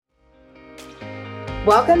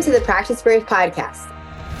Welcome to the Practice Brave podcast.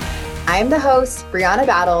 I am the host, Brianna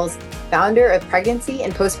Battles, founder of Pregnancy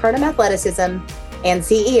and Postpartum Athleticism and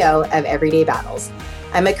CEO of Everyday Battles.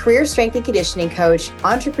 I'm a career strength and conditioning coach,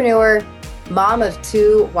 entrepreneur, mom of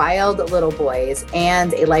 2 wild little boys,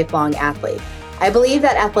 and a lifelong athlete. I believe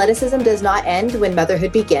that athleticism does not end when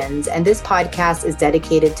motherhood begins, and this podcast is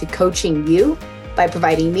dedicated to coaching you by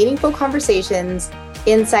providing meaningful conversations,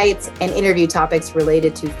 insights, and interview topics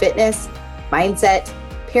related to fitness, mindset,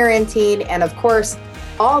 parenting, and of course,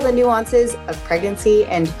 all the nuances of pregnancy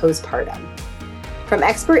and postpartum. From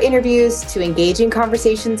expert interviews to engaging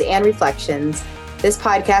conversations and reflections, this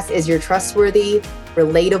podcast is your trustworthy,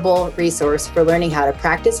 relatable resource for learning how to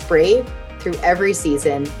practice brave through every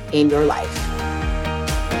season in your life.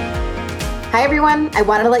 Hi, everyone. I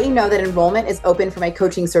wanted to let you know that enrollment is open for my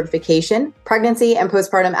coaching certification, Pregnancy and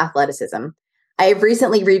Postpartum Athleticism. I have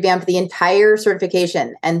recently revamped the entire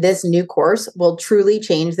certification, and this new course will truly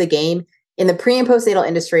change the game in the pre- and postnatal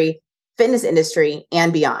industry, fitness industry,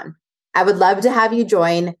 and beyond. I would love to have you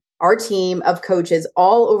join our team of coaches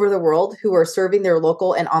all over the world who are serving their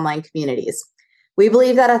local and online communities. We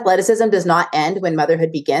believe that athleticism does not end when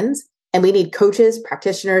motherhood begins, and we need coaches,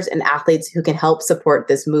 practitioners, and athletes who can help support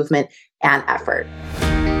this movement and effort.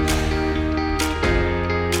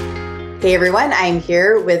 Hey everyone, I'm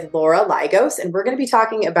here with Laura Ligos, and we're going to be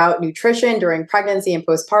talking about nutrition during pregnancy and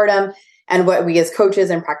postpartum and what we as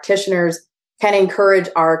coaches and practitioners can encourage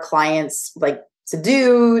our clients to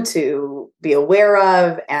do, to be aware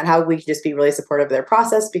of, and how we can just be really supportive of their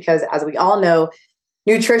process. Because as we all know,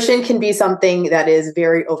 nutrition can be something that is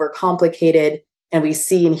very overcomplicated, and we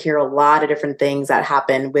see and hear a lot of different things that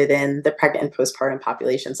happen within the pregnant and postpartum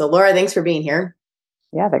population. So Laura, thanks for being here.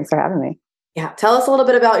 Yeah, thanks for having me. Yeah, tell us a little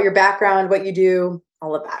bit about your background, what you do,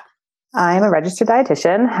 all of that. I'm a registered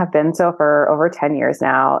dietitian, have been so for over 10 years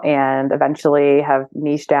now, and eventually have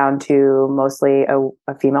niched down to mostly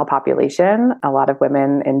a female population, a lot of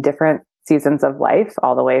women in different seasons of life,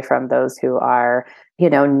 all the way from those who are,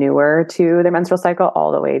 newer to their menstrual cycle,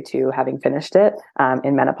 all the way to having finished it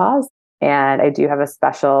in menopause. And I do have a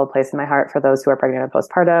special place in my heart for those who are pregnant and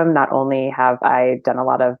postpartum. Not only have I done a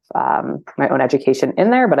lot of my own education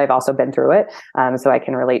in there, but I've also been through it. So I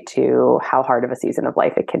can relate to how hard of a season of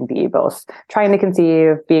life it can be, both trying to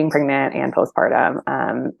conceive, being pregnant, and postpartum.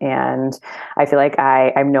 And I feel like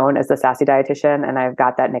I'm known as the Sassy Dietitian, and I've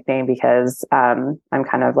got that nickname because I'm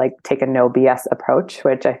kind of like take a no BS approach,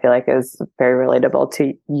 which I feel like is very relatable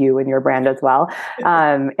to you and your brand as well.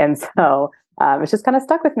 And so it's just kind of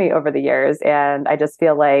stuck with me over the years. And I just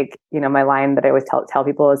feel like, my line that I always tell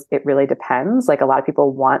people is it really depends. Like a lot of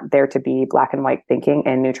people want there to be black and white thinking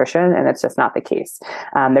in nutrition, and it's just not the case.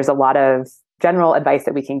 There's a lot of general advice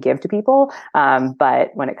that we can give to people.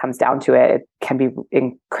 But when it comes down to it, it can be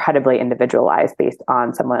incredibly individualized based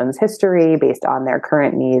on someone's history, based on their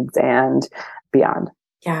current needs and beyond.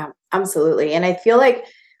 Yeah, absolutely. And I feel like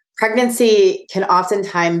pregnancy can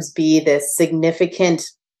oftentimes be this significant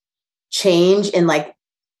change in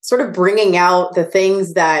sort of bringing out the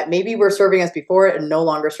things that maybe were serving us before and no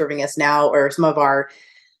longer serving us now, or some of our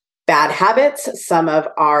bad habits, some of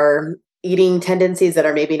our eating tendencies that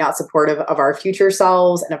are maybe not supportive of our future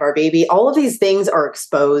selves and of our baby. All of these things are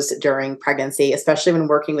exposed during pregnancy, especially when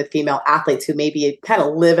working with female athletes who maybe kind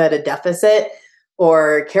of live at a deficit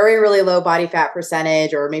or carry a really low body fat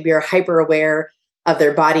percentage, or maybe are hyper aware of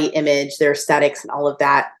their body image, their aesthetics, and all of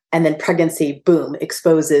that. And then pregnancy, boom,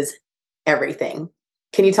 exposes everything.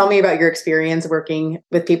 Can you tell me about your experience working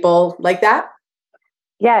with people like that?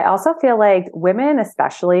 Yeah, I also feel like women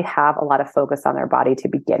especially have a lot of focus on their body to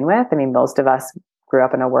begin with. I mean, most of us grew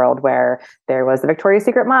up in a world where there was the Victoria's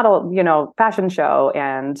Secret model, fashion show,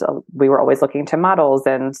 and we were always looking to models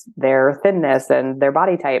and their thinness and their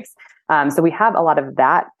body types. So we have a lot of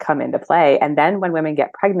that come into play. And then when women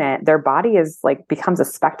get pregnant, their body becomes a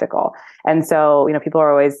spectacle. And so, people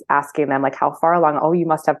are always asking them how far along, oh, you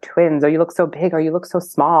must have twins. Oh, you look so big, or you look so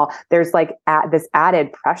small. There's this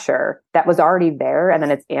added pressure that was already there, and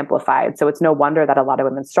then it's amplified. So it's no wonder that a lot of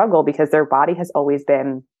women struggle, because their body has always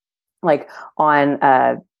been on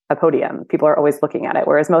a podium. People are always looking at it.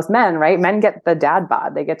 Whereas most men, right? Men get the dad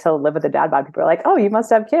bod. They get to live with the dad bod. People are like, oh, you must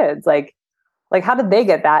have kids. How did they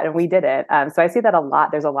get that? And we didn't. So I see that a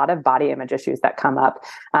lot. There's a lot of body image issues that come up.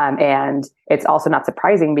 And it's also not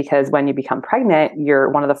surprising, because when you become pregnant,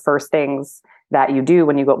 one of the first things that you do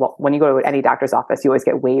when you go to any doctor's office, you always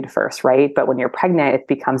get weighed first, right? But when you're pregnant, it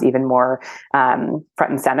becomes even more front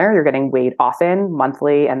and center. You're getting weighed often,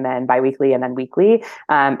 monthly, and then biweekly, and then weekly.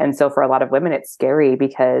 And so for a lot of women, it's scary,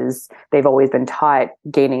 because they've always been taught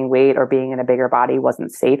gaining weight or being in a bigger body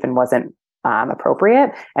wasn't safe and wasn't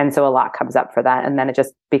appropriate. And so a lot comes up for that. And then it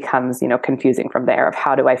just becomes, confusing from there of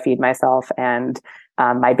how do I feed myself and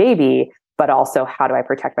my baby, but also how do I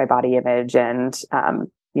protect my body image and,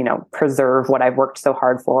 preserve what I've worked so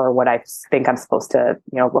hard for, what I think I'm supposed to,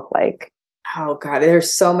 look like. Oh God,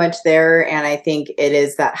 there's so much there. And I think it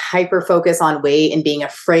is that hyper focus on weight and being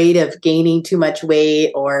afraid of gaining too much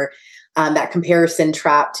weight, or that comparison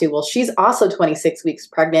trap to, well, she's also 26 weeks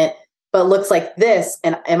pregnant, but looks like this.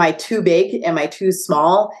 And am I too big? Am I too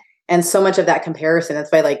small? And so much of that comparison,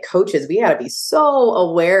 that's why like coaches, we got to be so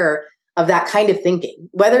aware of that kind of thinking,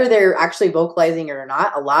 whether they're actually vocalizing it or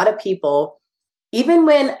not. A lot of people, even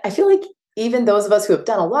when I feel like even those of us who have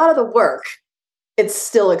done a lot of the work, it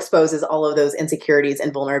still exposes all of those insecurities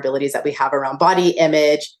and vulnerabilities that we have around body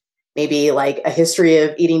image, maybe like a history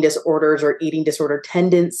of eating disorders or eating disorder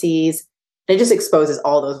tendencies. And it just exposes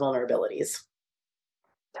all those vulnerabilities.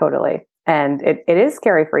 Totally. And it is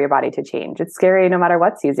scary for your body to change. It's scary no matter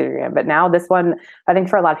what season you're in. But now this one, I think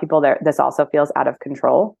for a lot of people, this also feels out of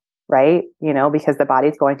control, right? Because the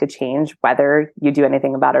body's going to change whether you do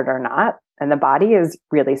anything about it or not. And the body is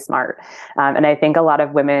really smart. And I think a lot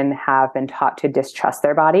of women have been taught to distrust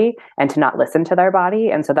their body and to not listen to their body.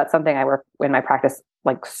 And so that's something I work in my practice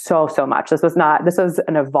like so much. This was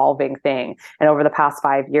an evolving thing. And over the past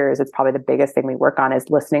 5 years, it's probably the biggest thing we work on is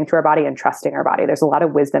listening to our body and trusting our body. There's a lot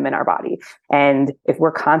of wisdom in our body. And if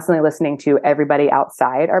we're constantly listening to everybody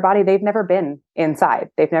outside our body, they've never been inside.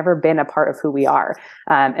 They've never been a part of who we are.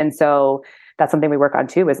 And so that's something we work on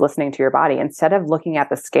too, is listening to your body instead of looking at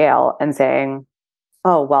the scale and saying,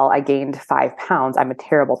 oh, well, I gained 5 pounds. I'm a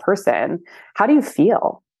terrible person. How do you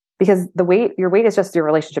feel? Because your weight is just your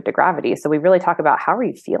relationship to gravity. So we really talk about how are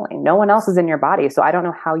you feeling? No one else is in your body. So I don't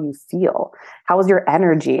know how you feel. How's your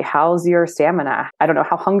energy? How's your stamina? I don't know.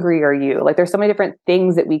 How hungry are you? Like there's so many different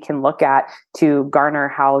things that we can look at to garner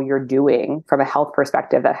how you're doing from a health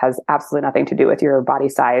perspective that has absolutely nothing to do with your body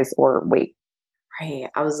size or weight.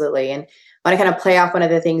 Right. Absolutely. And I want to kind of play off one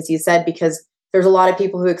of the things you said, because there's a lot of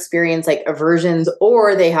people who experience like aversions,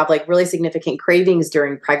 or they have like really significant cravings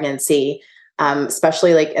during pregnancy,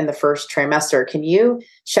 especially like in the first trimester. Can you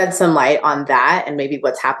shed some light on that and maybe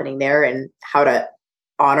what's happening there and how to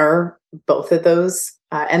honor both of those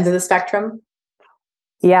ends of the spectrum?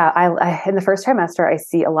 Yeah, I in the first trimester, I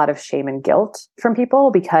see a lot of shame and guilt from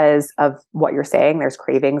people because of what you're saying. There's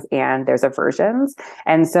cravings and there's aversions.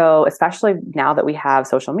 And so especially now that we have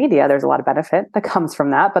social media, there's a lot of benefit that comes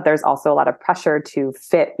from that, but there's also a lot of pressure to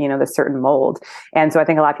fit, the certain mold. And so I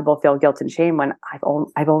think a lot of people feel guilt and shame when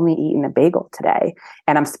I've only eaten a bagel today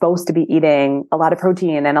and I'm supposed to be eating a lot of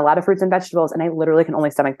protein and a lot of fruits and vegetables, and I literally can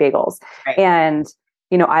only stomach bagels. Right. And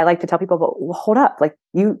I like to tell people, but hold up, like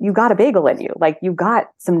you got a bagel in you, like you got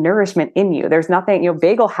some nourishment in you. There's nothing,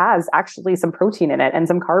 bagel has actually some protein in it and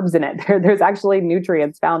some carbs in it. There's actually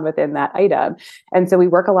nutrients found within that item. And so we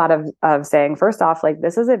work a lot of saying, first off, like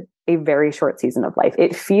this is a very short season of life.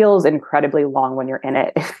 It feels incredibly long when you're in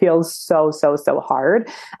it. It feels so hard.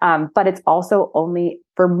 But it's also only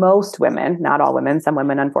for most women, not all women. Some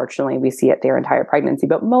women, unfortunately, we see it their entire pregnancy,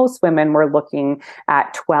 but most women, we're looking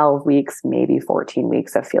at 12 weeks, maybe 14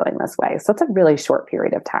 weeks of feeling this way. So it's a really short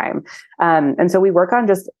period of time. And so we work on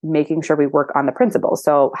just making sure we work on the principles.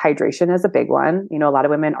 So hydration is a big one. A lot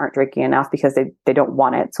of women aren't drinking enough because they don't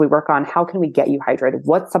want it. So we work on how can we get you hydrated?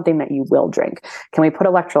 What's something that you will drink? Can we put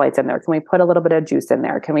electrolytes in there? Can we put a little bit of juice in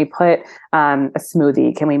there? Can we put a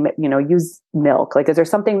smoothie? Can we, use milk? Like, is there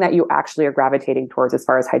something that you actually are gravitating towards as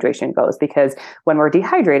far as hydration goes? Because when we're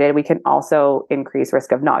dehydrated, we can also increase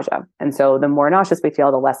risk of nausea. And so the more nauseous we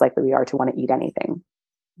feel, the less likely we are to want to eat anything.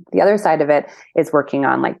 The other side of it is working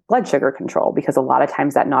on like blood sugar control, because a lot of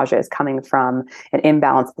times that nausea is coming from an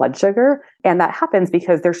imbalanced blood sugar. And that happens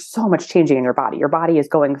because there's so much changing in your body. Your body is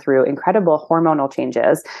going through incredible hormonal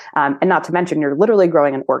changes. And not to mention, you're literally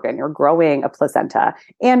growing an organ, you're growing a placenta,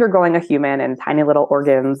 and you're growing a human and tiny little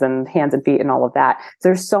organs and hands and feet and all of that. So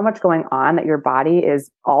there's so much going on that your body is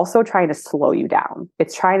also trying to slow you down.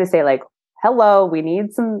 It's trying to say like, hello, we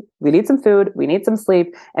need some food, we need some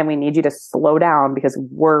sleep, and we need you to slow down because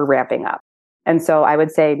we're ramping up. And so I would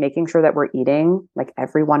say making sure that we're eating like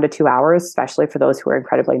every 1 to 2 hours, especially for those who are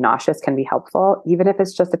incredibly nauseous, can be helpful, even if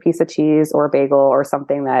it's just a piece of cheese or a bagel or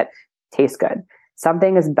something that tastes good.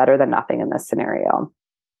 Something is better than nothing in this scenario.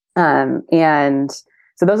 And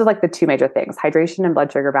so those are like the two major things, hydration and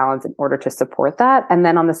blood sugar balance, in order to support that. And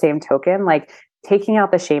then on the same token, like taking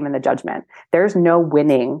out the shame and the judgment. There's no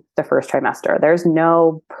winning the first trimester. There's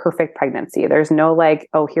no perfect pregnancy. There's no like,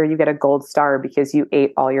 oh, here you get a gold star because you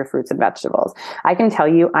ate all your fruits and vegetables. I can tell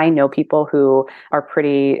you, I know people who are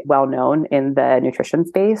pretty well known in the nutrition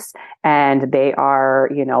space, and they are,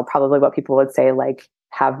 probably what people would say, like,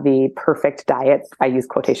 have the perfect diet. I use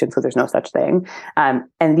quotations because there's no such thing.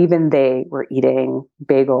 And even they were eating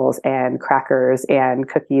bagels and crackers and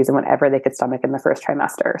cookies and whatever they could stomach in the first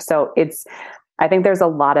trimester. So I think there's a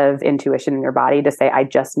lot of intuition in your body to say, I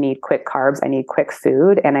just need quick carbs. I need quick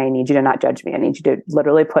food, and I need you to not judge me. I need you to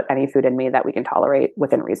literally put any food in me that we can tolerate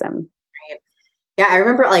within reason. Right. Yeah. I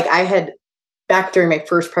remember back during my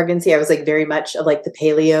first pregnancy, I was like very much of like the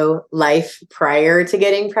paleo life prior to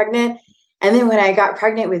getting pregnant. And then when I got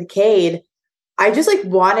pregnant with Cade, I just like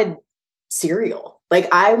wanted cereal. Like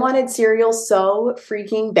I wanted cereal so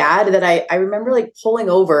freaking bad that I remember like pulling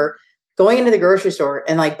over, going into the grocery store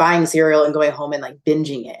and like buying cereal and going home and like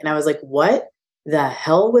binging it. And I was like, what the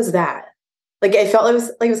hell was that? Like I felt it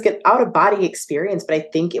was an out of body experience, but I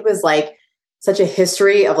think it was like such a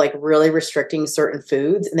history of like really restricting certain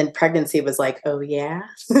foods. And then pregnancy was like, oh yeah,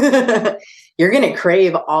 you're going to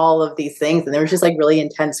crave all of these things. And there was just like really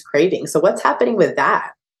intense craving. So what's happening with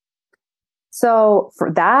that? So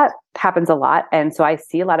for that happens a lot. And so I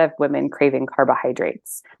see a lot of women craving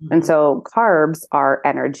carbohydrates. Mm-hmm. And so carbs are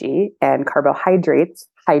energy and carbohydrates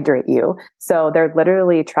hydrate you. So they're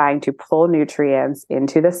literally trying to pull nutrients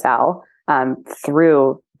into the cell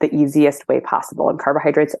through the easiest way possible. And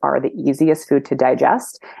carbohydrates are the easiest food to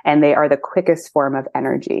digest, and they are the quickest form of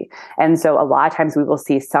energy. And so a lot of times we will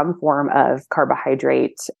see some form of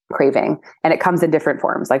carbohydrate craving, and it comes in different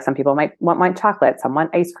forms. Like some people might want white chocolate, some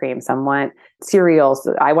want ice cream, some want cereals.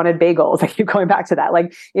 I wanted bagels. I keep going back to that.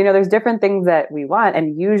 Like, there's different things that we want.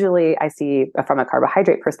 And usually I see from a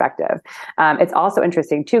carbohydrate perspective. It's also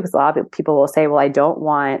interesting too, because a lot of people will say, well, I don't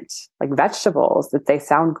want like vegetables, that they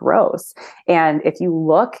sound gross. And if you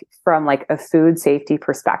look from like a food safety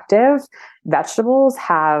perspective, vegetables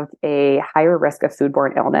have a higher risk of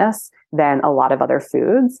foodborne illness than a lot of other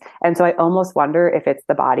foods. And so I almost wonder if it's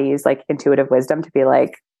the body's like intuitive wisdom to be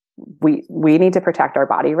like, we need to protect our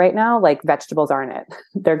body right now. Like vegetables aren't it.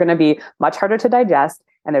 They're going to be much harder to digest,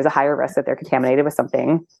 and there's a higher risk that they're contaminated with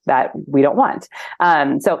something that we don't want.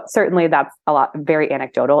 So certainly that's very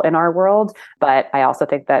anecdotal in our world, but I also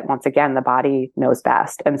think that once again, the body knows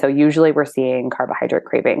best. And so usually we're seeing carbohydrate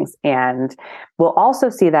cravings, and we'll also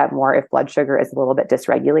see that more if blood sugar is a little bit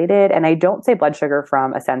dysregulated. And I don't say blood sugar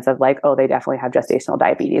from a sense of like, oh, they definitely have gestational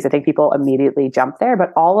diabetes. I think people immediately jump there,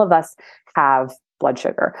 but all of us have blood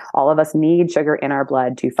sugar. All of us need sugar in our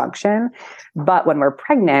blood to function. But when we're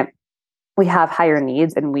pregnant, we have higher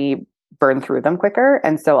needs and we burn through them quicker.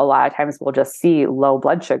 And so a lot of times we'll just see low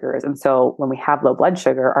blood sugars. And so when we have low blood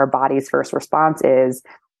sugar, our body's first response is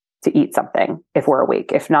to eat something if we're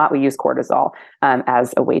awake. If not, we use cortisol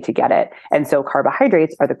as a way to get it. And so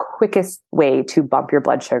carbohydrates are the quickest way to bump your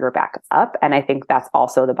blood sugar back up. And I think that's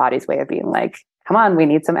also the body's way of being like, come on, we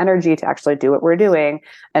need some energy to actually do what we're doing.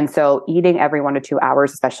 And so eating every 1 to 2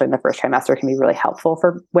 hours, especially in the first trimester, can be really helpful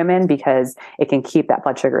for women because it can keep that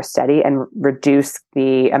blood sugar steady and reduce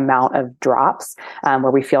the amount of drops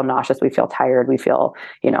where we feel nauseous, we feel tired, we feel,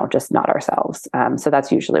 just not ourselves. So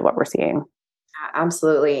that's usually what we're seeing.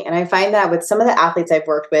 Absolutely. And I find that with some of the athletes I've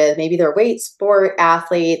worked with, maybe they're weight sport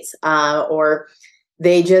athletes, or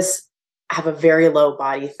they just have a very low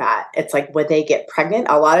body fat. It's like when they get pregnant,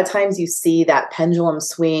 a lot of times you see that pendulum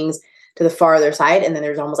swings to the farther side, and then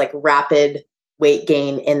there's almost like rapid weight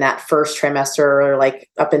gain in that first trimester, or like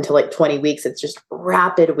up until like 20 weeks. It's just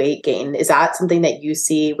rapid weight gain. Is that something that you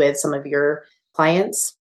see with some of your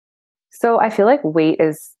clients? So I feel like weight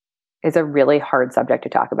is a really hard subject to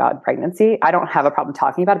talk about in pregnancy. I don't have a problem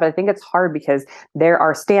talking about it, but I think it's hard because there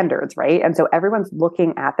are standards, right? And so everyone's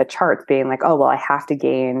looking at the charts being like, oh, well, I have to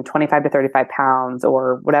gain 25 to 35 pounds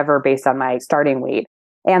or whatever based on my starting weight.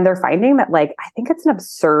 And they're finding that I think it's an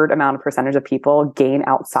absurd amount of percentage of people gain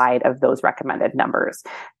outside of those recommended numbers,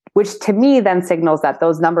 which to me then signals that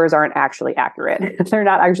those numbers aren't actually accurate. They're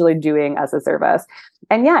not actually doing us a service.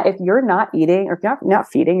 And yeah, if you're not eating or if you're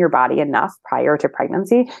not feeding your body enough prior to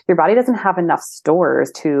pregnancy, your body doesn't have enough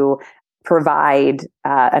stores to provide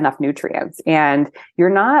enough nutrients. And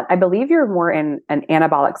I believe you're more in an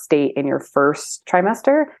anabolic state in your first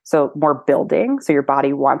trimester. So more building. So your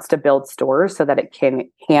body wants to build stores so that it can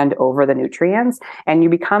hand over the nutrients. And you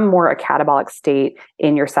become more a catabolic state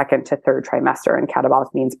in your second to third trimester. And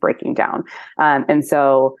catabolic means breaking down. And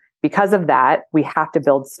so because of that, we have to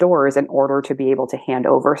build stores in order to be able to hand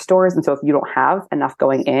over stores. And so if you don't have enough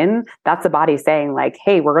going in, that's the body saying like,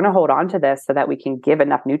 hey, we're going to hold on to this so that we can give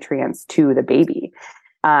enough nutrients to the baby.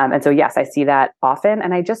 And so, yes, I see that often,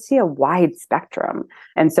 and I just see a wide spectrum.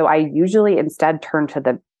 And so I usually instead turn to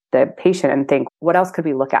the patient and think, what else could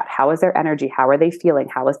we look at? How is their energy? How are they feeling?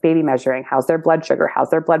 How is baby measuring? How's their blood sugar?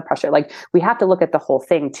 How's their blood pressure? Like, we have to look at the whole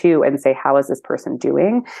thing too and say, how is this person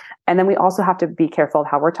doing? And then we also have to be careful of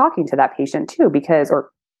how we're talking to that patient too,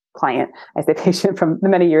 or client, I say patient from the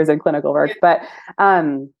many years in clinical work, but,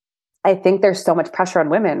 I think there's so much pressure on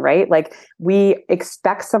women, right? Like, we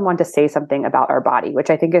expect someone to say something about our body, which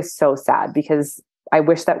I think is so sad, because I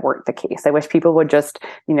wish that weren't the case. I wish people would just,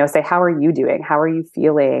 say, how are you doing? How are you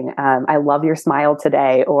feeling? I love your smile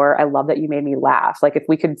today, or I love that you made me laugh. Like, if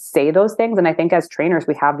we could say those things, and I think as trainers,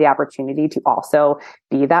 we have the opportunity to also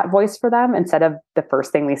be that voice for them, instead of the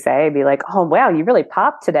first thing we say, be like, oh, wow, you really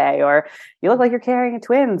popped today, or you look like you're carrying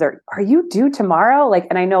twins, or are you due tomorrow? Like,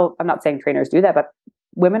 and I know I'm not saying trainers do that, but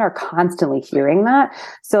women are constantly hearing that.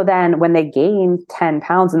 So then when they gain 10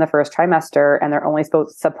 pounds in the first trimester and they're only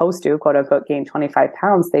supposed to, quote unquote, gain 25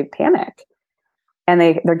 pounds, they panic. And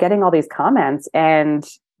they're getting all these comments. And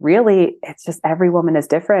really, it's just every woman is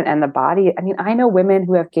different. And the body, I mean, I know women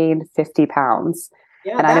who have gained 50 pounds.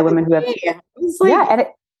 Yeah, and I know women who have,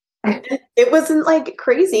 it wasn't like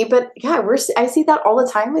crazy, but yeah, I see that all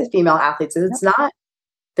the time with female athletes. It's not,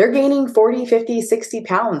 they're gaining 40, 50, 60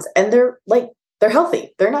 pounds, and they're healthy.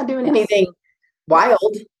 They're not doing anything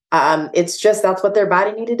wild. It's just, that's what their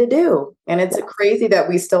body needed to do. And it's crazy that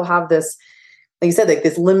we still have this, like you said, like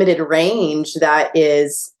this limited range that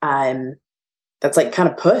is, that's like kind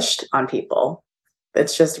of pushed on people.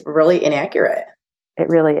 It's just really inaccurate. It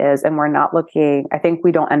really is. And we're not looking, I think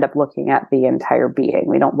we don't end up looking at the entire being.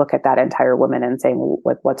 We don't look at that entire woman and saying,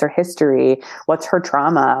 what's her history? What's her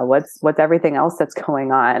trauma? What's everything else that's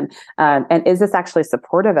going on? And is this actually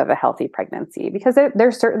supportive of a healthy pregnancy? Because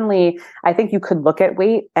there's certainly, I think you could look at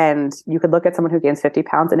weight, and you could look at someone who gains 50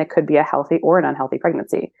 pounds and it could be a healthy or an unhealthy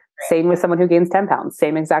pregnancy. Same with someone who gains 10 pounds,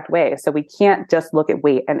 same exact way. So we can't just look at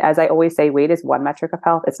weight. And as I always say, weight is one metric of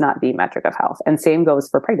health. It's not the metric of health. And same goes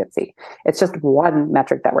for pregnancy. It's just one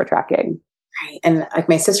metric that we're tracking. Right. And like,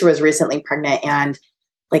 my sister was recently pregnant, and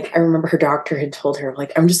like, I remember her doctor had told her,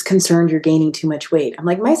 like, I'm just concerned you're gaining too much weight. I'm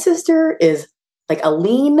like, my sister is like a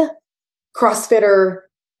lean CrossFitter,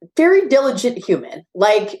 very diligent human,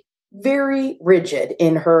 like very rigid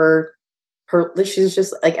in her, she's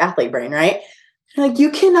just like athlete brain, right? Like,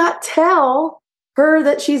 you cannot tell her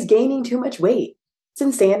that she's gaining too much weight. It's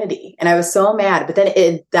insanity. And I was so mad. But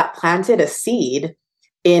then that planted a seed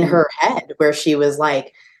in her head where she was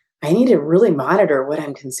like, I need to really monitor what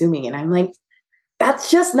I'm consuming. And I'm like,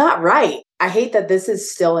 that's just not right. I hate that this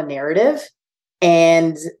is still a narrative,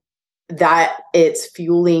 and that it's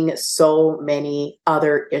fueling so many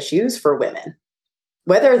other issues for women,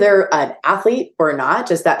 whether they're an athlete or not.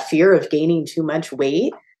 Just that fear of gaining too much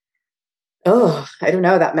weight. Oh, I don't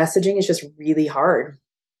know. That messaging is just really hard.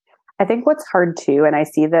 I think what's hard too, and I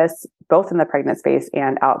see this both in the pregnant space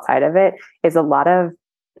and outside of it, is a lot of,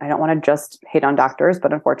 I don't want to just hate on doctors,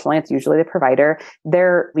 but unfortunately it's usually the provider.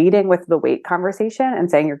 They're leading with the weight conversation and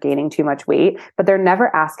saying you're gaining too much weight, but they're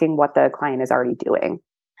never asking what the client is already doing.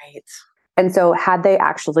 Right. And so had they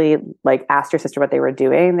actually like asked your sister what they were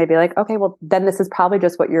doing, they'd be like, okay, well then this is probably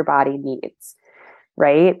just what your body needs.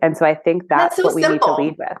 Right. And so I think that's so what we need to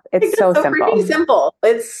lead with. It's so simple. Pretty simple.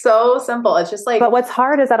 It's so simple. It's just like, but what's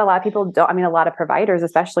hard is that a lot of people don't, I mean, a lot of providers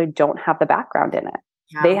especially don't have the background in it.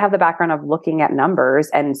 Yeah. They have the background of looking at numbers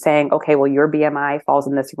and saying, okay, well, your BMI falls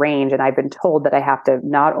in this range. And I've been told that I have to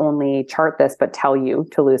not only chart this, but tell you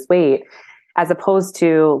to lose weight, as opposed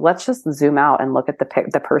to let's just zoom out and look at the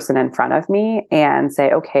person in front of me and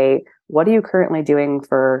say, okay, what are you currently doing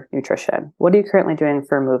for nutrition? What are you currently doing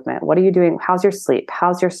for movement? What are you doing? How's your sleep?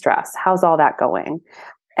 How's your stress? How's all that going?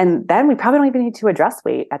 And then we probably don't even need to address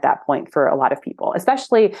weight at that point for a lot of people.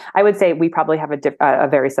 Especially, I would say we probably have a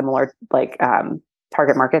very similar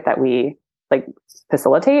target market that we like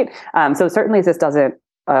facilitate. So certainly this doesn't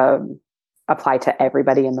apply to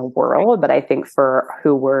everybody in the world, but I think for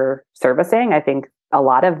who we're servicing, I think a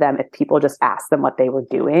lot of them, if people just ask them what they were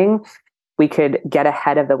doing, we could get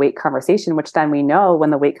ahead of the weight conversation, which then we know when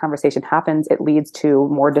the weight conversation happens, it leads to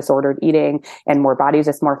more disordered eating and more body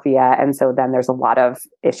dysmorphia. And so then there's a lot of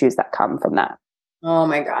issues that come from that. Oh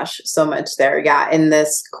my gosh, so much there. Yeah. In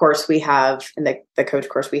this course we have, in the coach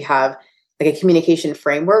course, we have like a communication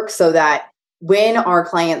framework so that when our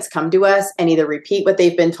clients come to us and either repeat what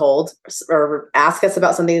they've been told or ask us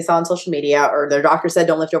about something they saw on social media, or their doctor said,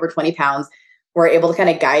 don't lift over 20 pounds, we're able to kind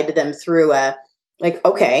of guide them through like,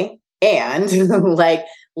 okay, and like,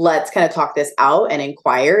 let's kind of talk this out and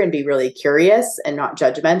inquire and be really curious and not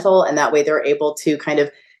judgmental. And that way they're able to kind of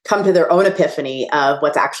come to their own epiphany of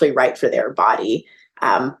what's actually right for their body.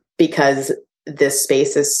 Because this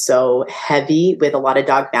space is so heavy with a lot of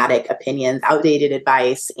dogmatic opinions, outdated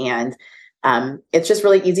advice, and it's just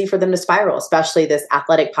really easy for them to spiral, especially this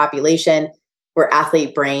athletic population where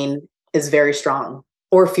athlete brain is very strong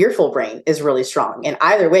or fearful brain is really strong. And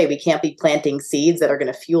either way, we can't be planting seeds that are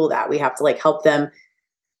going to fuel that. We have to like help them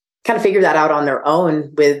kind of figure that out on their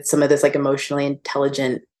own with some of this like emotionally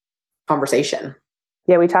intelligent conversation.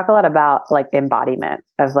 Yeah, we talk a lot about like embodiment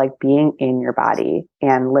of like being in your body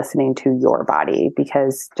and listening to your body,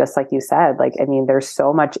 because just like you said, like, I mean, there's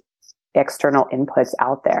so much external inputs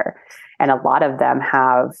out there, and a lot of them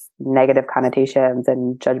have negative connotations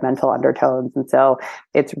and judgmental undertones. And so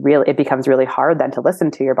it becomes really hard then to listen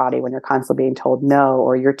to your body when you're constantly being told no,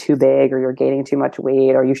 or you're too big, or you're gaining too much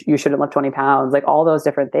weight, or you shouldn't lift 20 pounds, like all those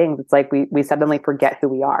different things. It's like we suddenly forget who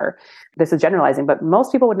we are. This is generalizing, but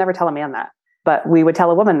most people would never tell a man that. But we would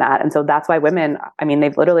tell a woman that. And so that's why women, I mean,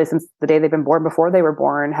 they've literally, since the day they've been born, before they were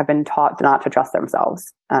born, have been taught not to trust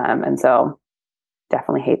themselves. And so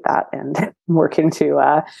definitely hate that, and working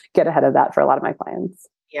to get ahead of that for a lot of my clients.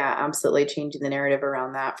 Yeah, absolutely. Changing the narrative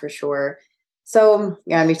around that for sure. So,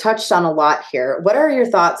 yeah, we touched on a lot here. What are your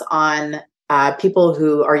thoughts on people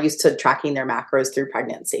who are used to tracking their macros through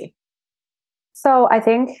pregnancy? So I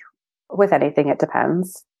think with anything, it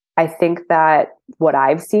depends. I think that what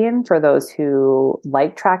I've seen for those who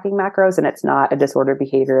like tracking macros and it's not a disordered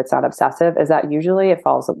behavior, it's not obsessive, is that usually it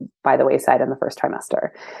falls by the wayside in the first trimester.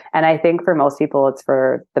 And I think for most people, it's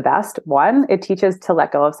for the best. One, it teaches to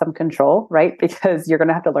let go of some control, right? Because you're going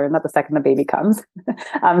to have to learn that the second the baby comes.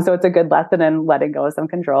 So it's a good lesson in letting go of some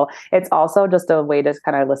control. It's also just a way to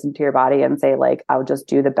kind of listen to your body and say, like, I'll just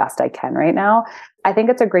do the best I can right now. I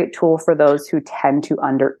think it's a great tool for those who tend to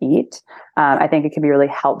undereat. I think it can be really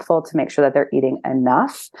helpful to make sure that they're eating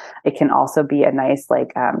enough. It can also be a nice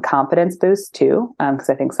confidence boost too, because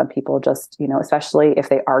I think some people just, especially if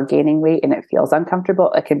they are gaining weight and it feels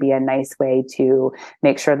uncomfortable, it can be a nice way to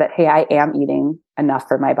make sure that, hey, I am eating enough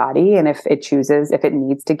for my body. And if it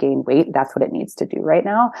needs to gain weight, that's what it needs to do right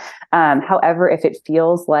now. However, if it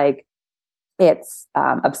feels like it's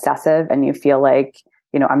obsessive and you feel like,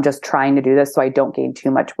 I'm just trying to do this so I don't gain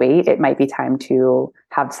too much weight, it might be time to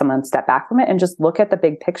have someone step back from it and just look at the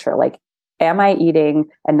big picture. Like, am I eating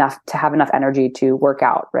enough to have enough energy to work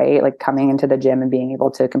out, right? Like coming into the gym and being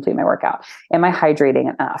able to complete my workout. Am I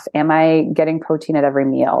hydrating enough? Am I getting protein at every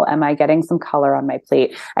meal? Am I getting some color on my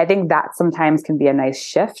plate? I think that sometimes can be a nice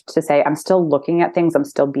shift to say, I'm still looking at things. I'm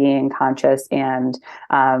still being conscious and,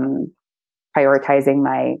 prioritizing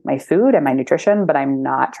my food and my nutrition, but I'm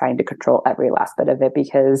not trying to control every last bit of it,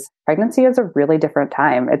 because pregnancy is a really different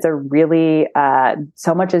time. It's a really,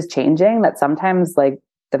 so much is changing that sometimes like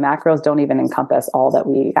the macros don't even encompass all that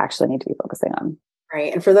we actually need to be focusing on.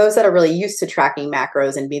 Right. And for those that are really used to tracking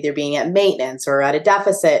macros and either being at maintenance or at a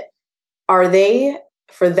deficit, are they,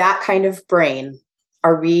 for that kind of brain,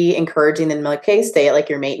 are we encouraging them to like, okay, stay at like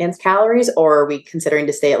your maintenance calories, or are we considering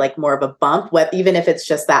to stay at like more of a bump? Even if it's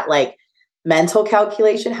just that like mental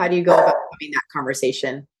calculation, how do you go about having that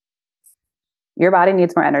conversation? Your body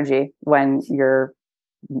needs more energy when you're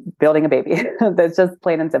building a baby. That's just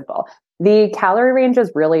plain and simple. The calorie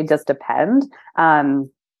ranges really just depend.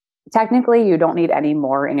 Technically, you don't need any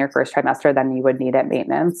more in your first trimester than you would need at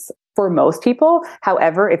maintenance for most people.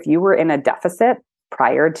 However, if you were in a deficit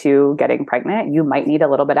prior to getting pregnant, you might need a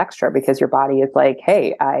little bit extra because your body is like,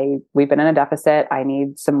 hey, we've been in a deficit. I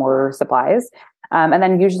need some more supplies. And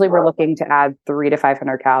then usually we're looking to add 300 to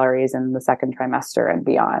 500 calories in the second trimester and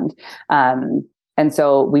beyond. And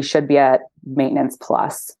so we should be at maintenance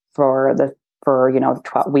plus for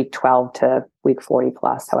week 12 to week 40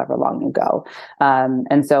 plus, however long you go.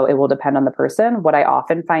 And so it will depend on the person. What I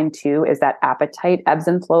often find too is that appetite ebbs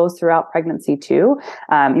and flows throughout pregnancy too.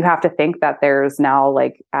 You have to think that there's now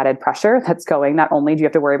like added pressure that's going. Not only do you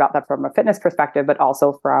have to worry about that from a fitness perspective, but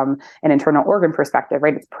also from an internal organ perspective,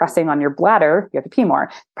 right? It's pressing on your bladder. You have to pee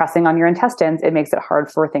more. Pressing on your intestines. It makes it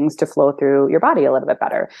hard for things to flow through your body a little bit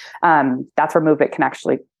better. That's where movement can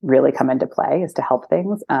actually really come into play, is to help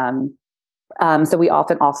things. So we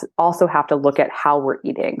often also have to look at how we're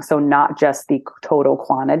eating. So not just the total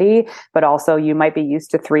quantity, but also you might be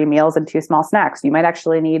used to 3 meals and 2 small snacks. You might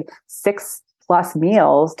actually need 6+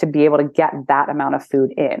 meals to be able to get that amount of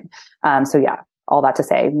food in. So yeah, all that to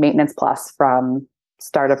say, maintenance plus from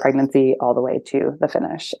start of pregnancy all the way to the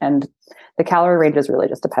finish. And the calorie ranges really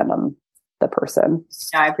just depend on the person.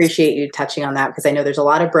 I appreciate you touching on that, because I know there's a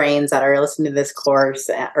lot of brains that are listening to this course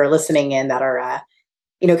or listening in that are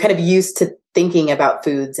kind of used to thinking about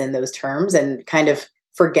foods in those terms and kind of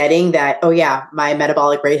forgetting that, oh yeah, my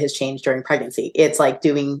metabolic rate has changed during pregnancy. It's like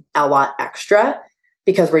doing a lot extra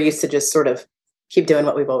because we're used to just sort of keep doing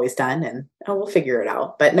what we've always done and we'll figure it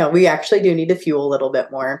out. But no, we actually do need to fuel a little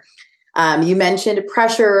bit more. You mentioned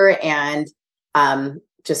pressure and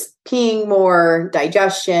just peeing more,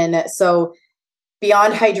 digestion. So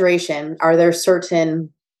beyond hydration, are there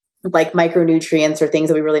certain like micronutrients or things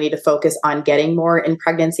that we really need to focus on getting more in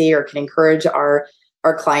pregnancy or can encourage our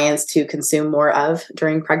clients to consume more of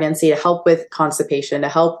during pregnancy to help with constipation, to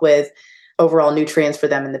help with overall nutrients for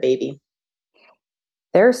them and the baby?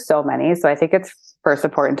 There's so many. So I think it's first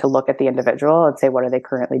important to look at the individual and say, what are they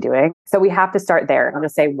currently doing? So we have to start there and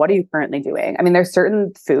just say, what are you currently doing? I mean, there's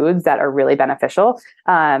certain foods that are really beneficial.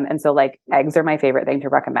 And so like eggs are my favorite thing to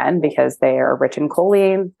recommend because they are rich in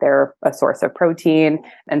choline. They're a source of protein.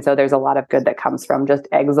 And so there's a lot of good that comes from just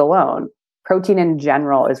eggs alone. Protein in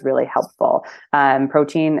general is really helpful.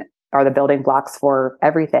 Protein are the building blocks for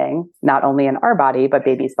everything, not only in our body, but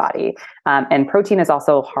baby's body. And protein is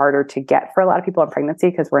also harder to get for a lot of people in pregnancy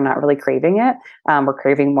because we're not really craving it. We're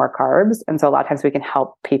craving more carbs. And so a lot of times we can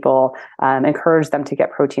help people encourage them to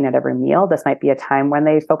get protein at every meal. This might be a time when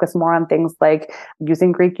they focus more on things like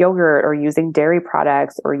using Greek yogurt or using dairy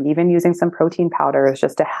products or even using some protein powders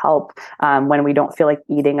just to help when we don't feel like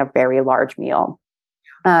eating a very large meal.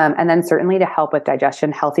 And then certainly to help with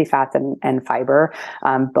digestion, healthy fats and fiber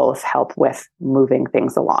both help with moving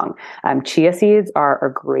things along. Chia seeds are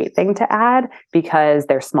a great thing to add because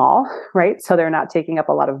they're small, right? So they're not taking up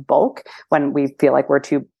a lot of bulk when we feel like we're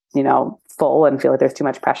too, full and feel like there's too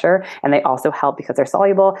much pressure. And they also help because they're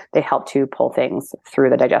soluble. They help to pull things through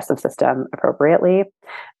the digestive system appropriately.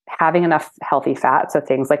 Having enough healthy fat, so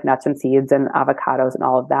things like nuts and seeds and avocados and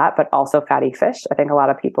all of that, but also fatty fish. I think a lot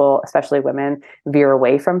of people, especially women, veer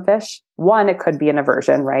away from fish. One, it could be an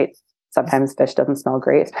aversion, right? Sometimes fish doesn't smell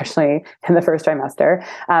great, especially in the first trimester.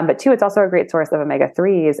 But two, it's also a great source of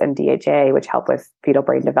omega-3s and DHA, which help with fetal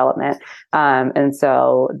brain development. And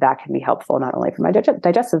so that can be helpful not only from a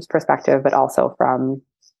digestive perspective, but also from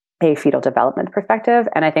a fetal development perspective.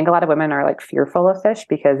 And I think a lot of women are like fearful of fish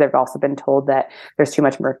because they've also been told that there's too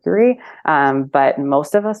much mercury. But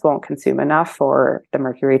most of us won't consume enough for the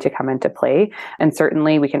mercury to come into play. And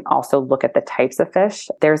certainly we can also look at the types of fish.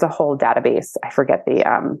 There's a whole database. I forget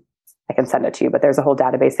I can send it to you, but there's a whole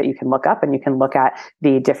database that you can look up and you can look at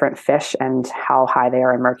the different fish and how high they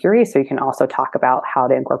are in mercury. So you can also talk about how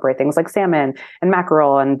to incorporate things like salmon and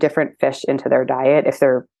mackerel and different fish into their diet if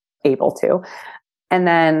they're able to. And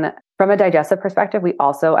then from a digestive perspective,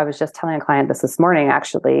 I was just telling a client this morning,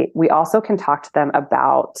 actually, we also can talk to them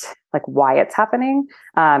about like why it's happening.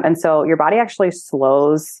 And so your body actually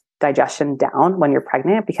slows digestion down when you're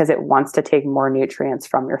pregnant because it wants to take more nutrients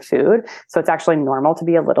from your food. So it's actually normal to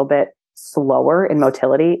be a little bit slower in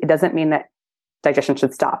motility. It doesn't mean that digestion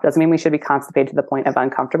should stop. Doesn't mean we should be constipated to the point of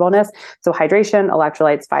uncomfortableness. So hydration,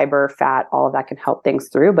 electrolytes, fiber, fat, all of that can help things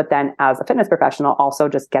through. But then as a fitness professional, also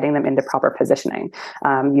just getting them into proper positioning,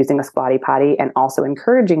 using a squatty potty and also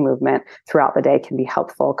encouraging movement throughout the day can be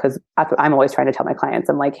helpful because that's what I'm always trying to tell my clients.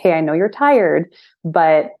 I'm like, hey, I know you're tired,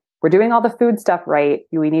 but we're doing all the food stuff right.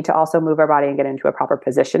 We need to also move our body and get into a proper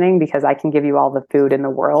positioning because I can give you all the food in the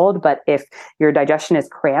world. But if your digestion is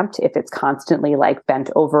cramped, if it's constantly like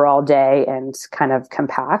bent over all day and kind of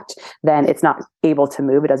compact, then it's not able to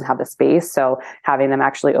move. It doesn't have the space. So having them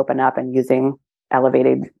actually open up and using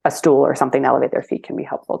a stool or something to elevate their feet can be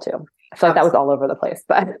helpful too. I feel like that was all over the place,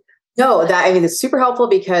 but no, it's super helpful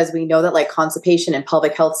because we know that like constipation and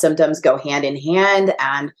pelvic health symptoms go hand in hand,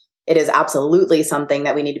 and it is absolutely something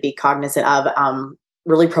that we need to be cognizant of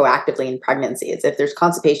really proactively in pregnancies. If there's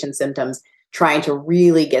constipation symptoms, trying to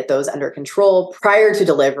really get those under control prior to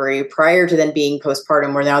delivery, prior to then being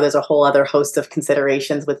postpartum, where now there's a whole other host of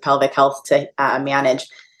considerations with pelvic health to manage.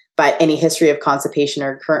 But any history of constipation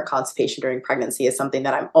or current constipation during pregnancy is something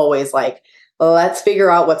that I'm always like, well, let's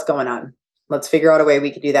figure out what's going on. Let's figure out a way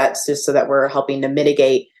we can do that just so that we're helping to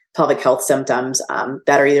mitigate pelvic health symptoms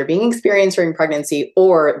that are either being experienced during pregnancy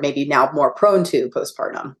or maybe now more prone to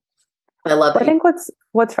postpartum. I love that. I think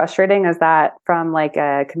what's frustrating is that from like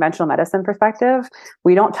a conventional medicine perspective,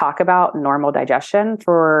 we don't talk about normal digestion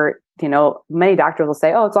for, many doctors will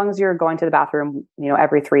say, oh, as long as you're going to the bathroom,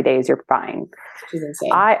 every 3 days, you're fine. Which is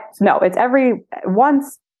insane. No, it's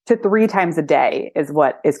once to 3 times a day is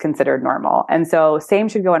what is considered normal. And so same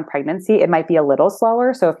should go in pregnancy. It might be a little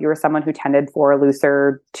slower. So if you were someone who tended for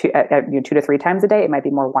looser 2 to 3 times a day, it might be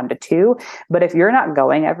more 1 to 2. But if you're not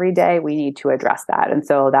going every day, we need to address that. And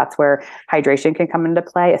so that's where hydration can come into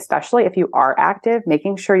play, especially if you are active,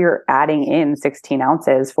 making sure you're adding in 16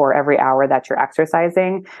 ounces for every hour that you're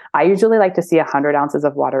exercising. I usually like to see 100 ounces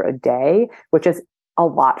of water a day, which is a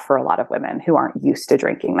lot for a lot of women who aren't used to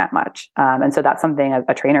drinking that much. And so that's something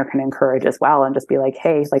a trainer can encourage as well, and just be like,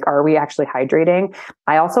 hey, like, are we actually hydrating?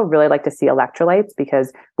 I also really like to see electrolytes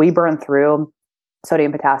because we burn through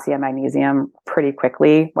sodium, potassium, magnesium pretty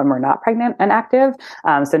quickly when we're not pregnant and active.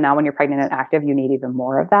 So now when you're pregnant and active, you need even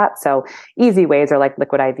more of that. So easy ways are like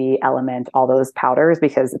Liquid IV, Element, all those powders,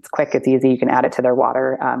 because it's quick, it's easy. You can add it to their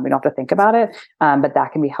water. We don't have to think about it. But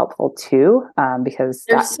that can be helpful too, because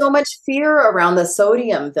there's so much fear around the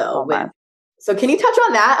sodium though. So can you touch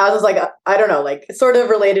on that? I was like, I don't know, like sort of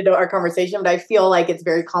related to our conversation, but I feel like it's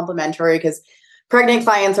very complimentary because pregnant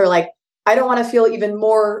clients are like, I don't want to feel even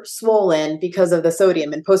more swollen because of the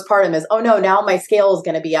sodium. And postpartum is, oh no, now my scale is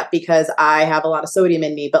going to be up because I have a lot of sodium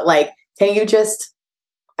in me. But like, can you just,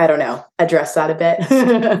 I don't know, address that a bit?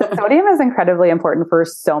 Sodium is incredibly important for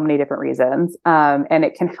so many different reasons. And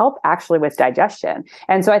it can help actually with digestion.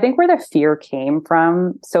 And so I think where the fear came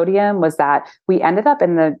from sodium was that we ended up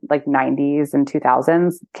in the like 90s and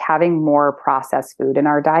 2000s having more processed food in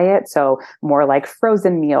our diet. So more like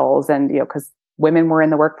frozen meals and, because women were in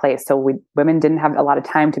the workplace. So women didn't have a lot of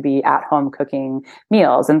time to be at home cooking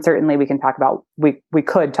meals. And certainly we could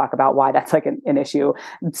talk about why that's like an issue,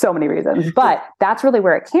 so many reasons, but that's really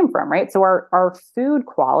where it came from, right? So our food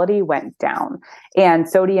quality went down and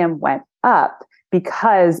sodium went up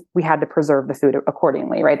because we had to preserve the food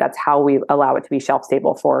accordingly, right? That's how we allow it to be shelf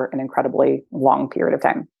stable for an incredibly long period of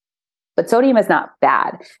time. But sodium is not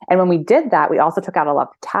bad. And when we did that, we also took out a lot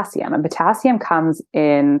of potassium, and potassium comes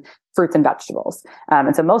in fruits and vegetables.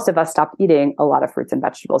 And so most of us stopped eating a lot of fruits and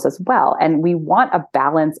vegetables as well. And we want a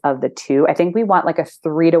balance of the two. I think we want like a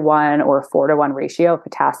 3-to-1 or a 4-to-1 ratio of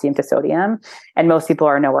potassium to sodium. And most people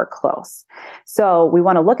are nowhere close. So we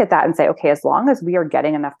want to look at that and say, okay, as long as we are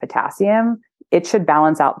getting enough potassium, it should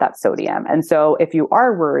balance out that sodium. And so if you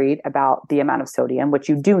are worried about the amount of sodium, which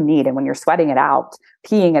you do need, and when you're sweating it out,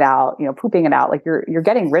 peeing it out, pooping it out, like you're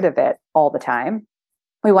getting rid of it all the time,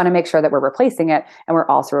 we want to make sure that we're replacing it, and we're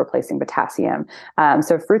also replacing potassium.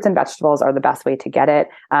 So fruits and vegetables are the best way to get it.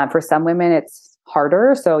 For some women, it's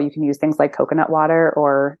harder. So you can use things like coconut water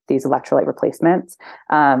or these electrolyte replacements.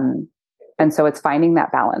 And so it's finding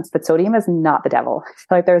that balance. But sodium is not the devil.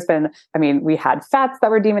 Like we had fats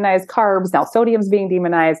that were demonized, carbs, now sodium's being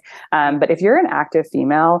demonized. But if you're an active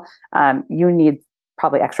female, you need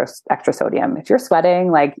probably extra sodium. If you're sweating,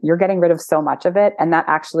 like you're getting rid of so much of it. And that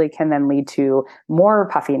actually can then lead to more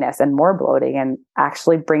puffiness and more bloating, and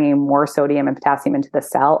actually bringing more sodium and potassium into the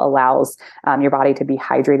cell allows your body to be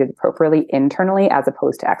hydrated appropriately internally as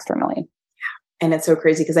opposed to externally. And it's so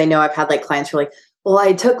crazy because I know I've had like clients who are like, well,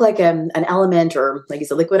 I took like an Element or like you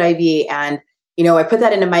said, Liquid IV, and I put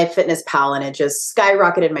that into my Fitness Pal and it just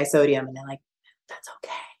skyrocketed my sodium. And they're like, that's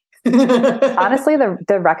okay. Honestly,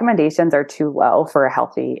 the recommendations are too low for a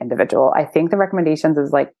healthy individual. I think the recommendations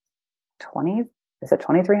is like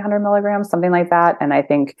 2,300 milligrams, something like that. And I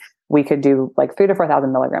think we could do like 3,000 to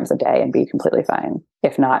 4,000 milligrams a day and be completely fine,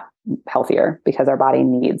 if not healthier, because our body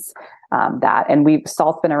needs that. And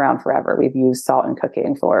salt's been around forever. We've used salt in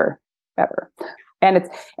cooking forever. And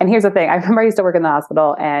here's the thing. I remember I used to work in the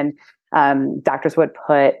hospital, and doctors would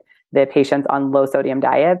put the patients on low sodium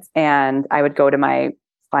diets, and I would go to my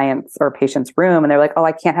clients' or patient's room, and they're like, oh,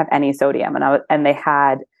 I can't have any sodium. And they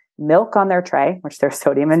had milk on their tray, which there's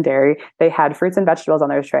sodium in dairy. They had fruits and vegetables on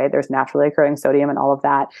their tray. There's naturally occurring sodium and all of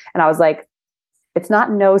that. And I was like, it's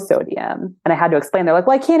not no sodium. And I had to explain. They're like,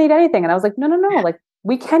 well, I can't eat anything. And I was like, no, like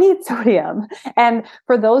we can eat sodium. And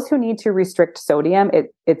for those who need to restrict sodium,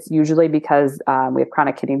 it's usually because we have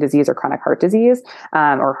chronic kidney disease or chronic heart disease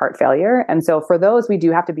or heart failure. And so for those, we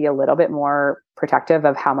do have to be a little bit more protective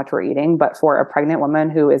of how much we're eating. But for a pregnant woman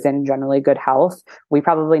who is in generally good health, we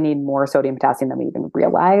probably need more sodium, potassium than we even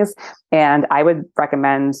realize. And I would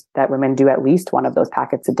recommend that women do at least one of those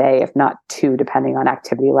packets a day, if not 2, depending on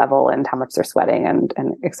activity level and how much they're sweating and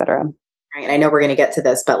et cetera. Right. And I know we're going to get to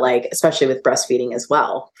this, but like, especially with breastfeeding as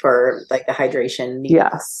well, for like the hydration needs.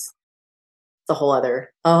 Yes. It's a whole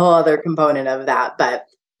other component of that. But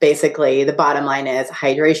basically the bottom line is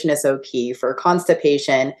hydration is so key for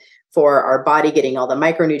constipation, for our body getting all the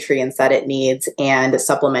micronutrients that it needs, and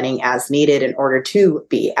supplementing as needed in order to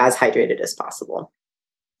be as hydrated as possible.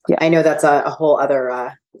 Yeah. I know that's a whole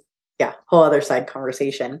other side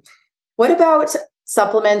conversation. What about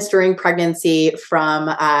supplements during pregnancy from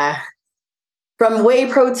whey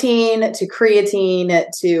protein to creatine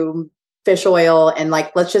to fish oil. And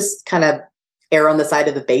like, let's just kind of err on the side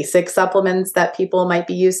of the basic supplements that people might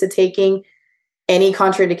be used to taking. Any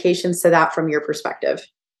contraindications to that from your perspective?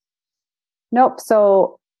 Nope.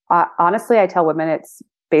 So honestly, I tell women it's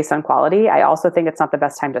based on quality. I also think it's not the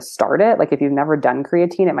best time to start it. Like if you've never done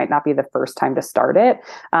creatine, it might not be the first time to start it.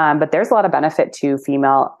 But there's a lot of benefit to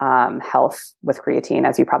female health with creatine,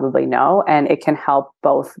 as you probably know, and it can help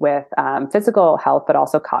both with physical health, but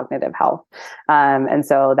also cognitive health. And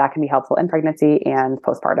so that can be helpful in pregnancy and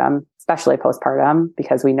postpartum, especially postpartum,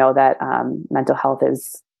 because we know that mental health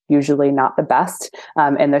is usually not the best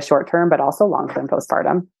in the short term, but also long-term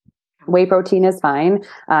postpartum. Whey protein is fine.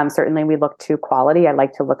 Certainly we look to quality. I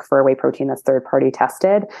like to look for whey protein that's third-party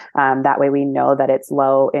tested. That way we know that it's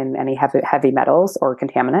low in any heavy metals or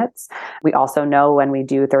contaminants. We also know when we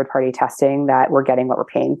do third-party testing that we're getting what we're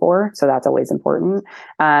paying for. So that's always important.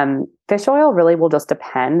 Fish oil really will just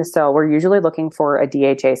depend. So we're usually looking for a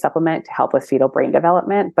DHA supplement to help with fetal brain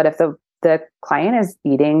development. But if the client is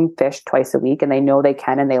eating fish twice a week and they know they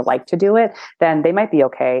can and they like to do it, then they might be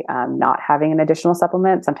okay not having an additional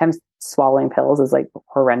supplement. Sometimes swallowing pills is like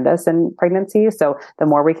horrendous in pregnancy. So the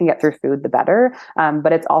more we can get through food, the better.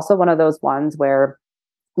 But it's also one of those ones where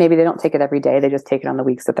maybe they don't take it every day. They just take it on the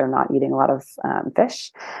weeks that they're not eating a lot of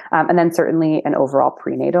fish. And then certainly an overall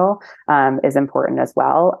prenatal is important as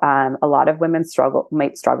well. A lot of women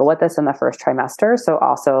might struggle with this in the first trimester. So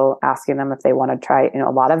also asking them if they want to try, a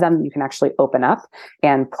lot of them you can actually open up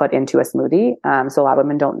and put into a smoothie. So a lot of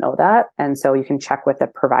women don't know that. And so you can check with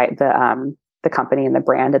the company and the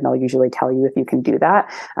brand, and they'll usually tell you if you can do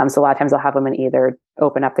that. So a lot of times I'll have women either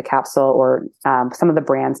open up the capsule or some of the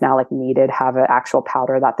brands now like Needed have an actual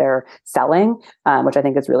powder that they're selling, which I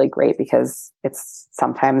think is really great because it's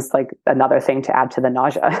sometimes like another thing to add to the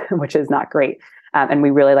nausea, which is not great. And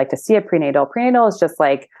we really like to see a prenatal. Prenatal is just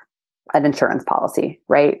like an insurance policy,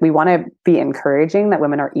 right? We want to be encouraging that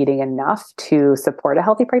women are eating enough to support a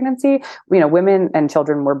healthy pregnancy. Women and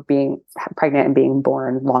children were being pregnant and being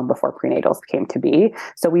born long before prenatals came to be.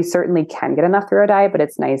 So we certainly can get enough through our diet, but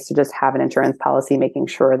it's nice to just have an insurance policy, making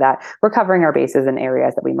sure that we're covering our bases in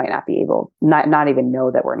areas that we might not be able, not even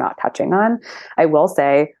know that we're not touching on. I will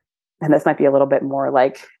say, and this might be a little bit more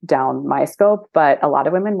like down my scope, but a lot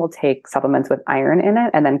of women will take supplements with iron in it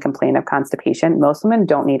and then complain of constipation. Most women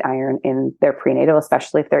don't need iron in their prenatal,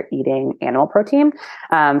 especially if they're eating animal protein.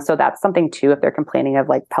 So that's something too, if they're complaining of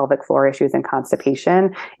like pelvic floor issues and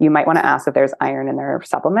constipation, you might want to ask if there's iron in their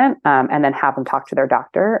supplement and then have them talk to their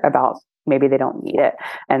doctor about maybe they don't need it.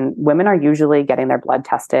 And women are usually getting their blood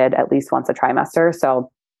tested at least once a trimester. So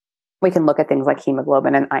we can look at things like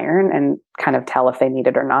hemoglobin and iron and kind of tell if they need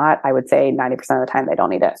it or not. I would say 90% of the time they don't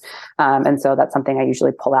need it. And so that's something I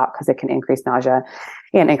usually pull out because it can increase nausea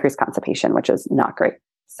and increase constipation, which is not great.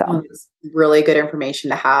 So it's really good information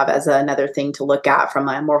to have as another thing to look at from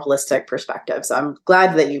a more holistic perspective. So I'm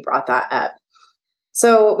glad that you brought that up.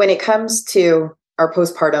 So when it comes to our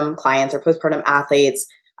postpartum clients or postpartum athletes,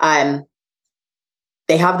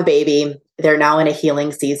 they have the baby. They're now in a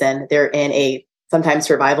healing season. They're in a sometimes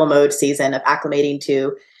survival mode season of acclimating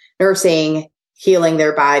to nursing, healing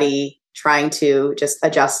their body, trying to just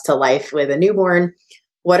adjust to life with a newborn.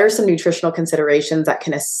 What are some nutritional considerations that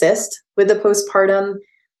can assist with the postpartum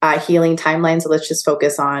healing timeline? So let's just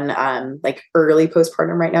focus on like early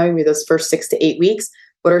postpartum right now, maybe those first 6 to 8 weeks.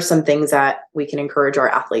 What are some things that we can encourage our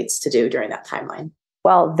athletes to do during that timeline?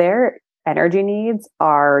 Well, their energy needs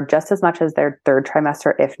are just as much as their third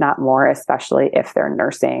trimester, if not more, especially if they're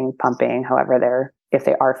nursing, pumping, if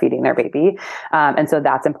they are feeding their baby. And so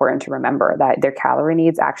that's important to remember that their calorie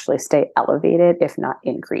needs actually stay elevated, if not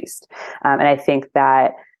increased. And I think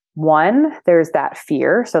that one, there's that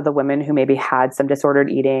fear. So the women who maybe had some disordered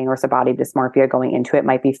eating or some body dysmorphia going into it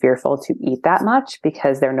might be fearful to eat that much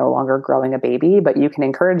because they're no longer growing a baby, but you can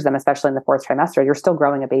encourage them, especially in the fourth trimester, you're still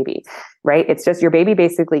growing a baby, right? It's just your baby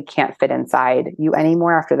basically can't fit inside you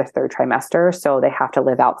anymore after the third trimester. So they have to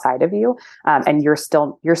live outside of you. And you're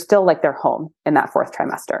still like their home in that fourth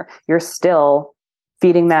trimester. You're still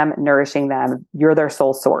feeding them, nourishing them. You're their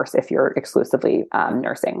sole source if you're exclusively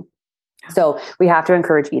nursing. So we have to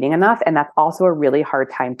encourage eating enough. And that's also a really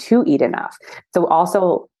hard time to eat enough. So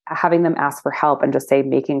also having them ask for help and just say,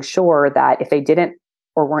 making sure that if they didn't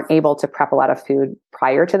or weren't able to prep a lot of food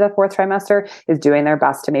prior to the fourth trimester is doing their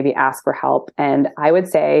best to maybe ask for help. And I would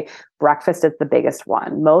say breakfast is the biggest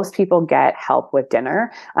one. Most people get help with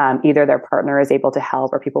dinner. Either their partner is able to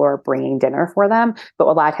help or people are bringing dinner for them. But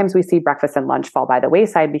a lot of times we see breakfast and lunch fall by the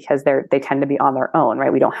wayside because they tend to be on their own,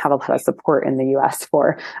 right? We don't have a lot of support in the US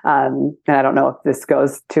for, and I don't know if this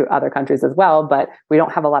goes to other countries as well, but we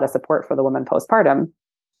don't have a lot of support for the women postpartum.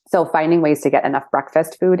 So finding ways to get enough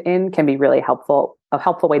breakfast food in can be really helpful, a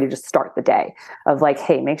helpful way to just start the day of like,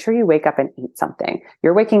 hey, make sure you wake up and eat something.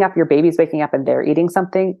 You're waking up, your baby's waking up and they're eating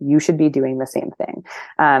something. You should be doing the same thing.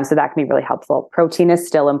 So that can be really helpful. Protein is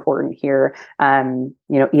still important here.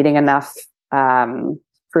 Eating enough,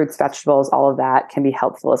 fruits, vegetables, all of that can be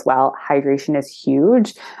helpful as well. Hydration is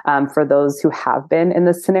huge. For those who have been in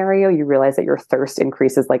this scenario, you realize that your thirst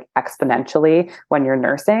increases like exponentially when you're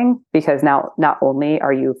nursing, because now not only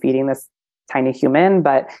are you feeding this tiny human,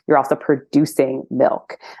 but you're also producing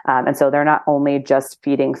milk. And so they're not only just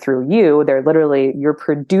feeding through you, you're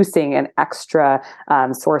producing an extra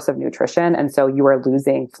source of nutrition. And so you are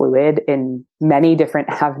losing fluid in many different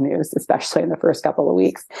avenues, especially in the first couple of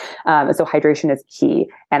weeks. And so hydration is key.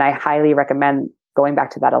 And I highly recommend, going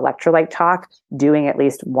back to that electrolyte talk, doing at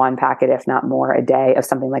least one packet, if not more, a day of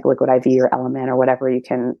something like Liquid IV or Element or whatever you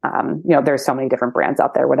can, there's so many different brands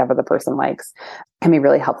out there, whatever the person likes, can be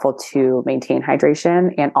really helpful to maintain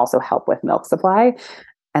hydration and also help with milk supply.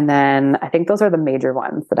 And then I think those are the major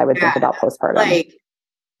ones that I would think about postpartum. Like,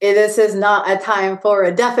 this is not a time for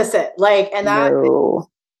a deficit. And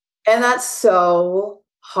that's so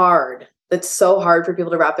hard. It's so hard for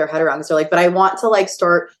people to wrap their head around. So but I want to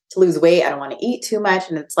start to lose weight. I don't want to eat too much.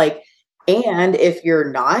 And it's and if you're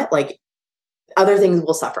not, other things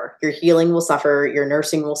will suffer. Your healing will suffer. Your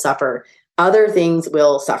nursing will suffer. Other things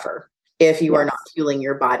will suffer if you are not fueling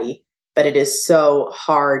your body. But it is so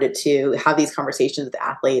hard to have these conversations with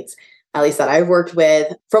athletes, at least that I've worked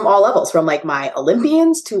with, from all levels, from my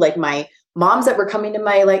Olympians to my moms that were coming to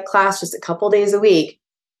my class just a couple days a week.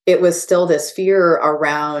 It was still this fear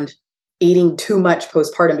around eating too much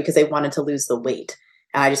postpartum because they wanted to lose the weight.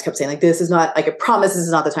 And I just kept saying this is not, I promise this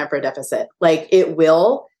is not the time for a deficit.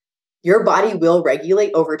 Your body will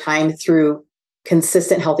regulate over time through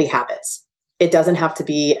consistent healthy habits. It doesn't have to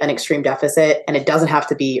be an extreme deficit, and it doesn't have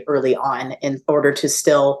to be early on in order to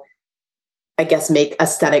still, make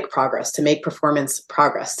aesthetic progress, to make performance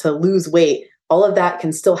progress, to lose weight. All of that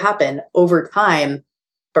can still happen over time.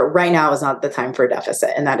 But right now is not the time for a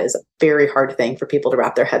deficit. And that is a very hard thing for people to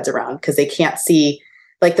wrap their heads around because they can't see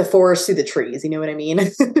the forest through the trees. You know what I mean?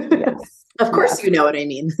 Yes. Of course, yes. You know what I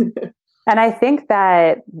mean. And I think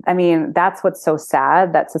that's what's so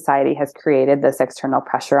sad, that society has created this external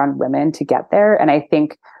pressure on women to get there. And I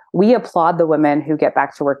think we applaud the women who get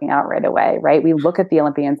back to working out right away, right? We look at the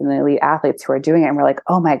Olympians and the elite athletes who are doing it and we're like,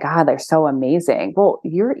 oh my God, they're so amazing. Well,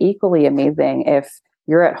 you're equally amazing if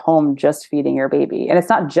you're at home just feeding your baby. And it's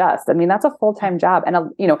not just, that's a full-time job. And,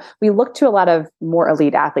 we look to a lot of more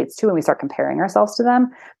elite athletes too, and we start comparing ourselves to them.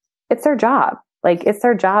 It's their job. It's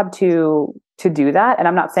their job to do that. And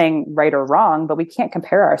I'm not saying right or wrong, but we can't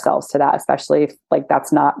compare ourselves to that, especially if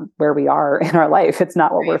that's not where we are in our life. It's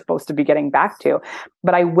not what we're supposed to be getting back to.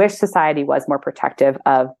 But I wish society was more protective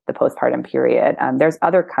of the postpartum period. There's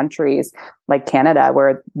other countries like Canada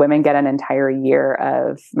where women get an entire year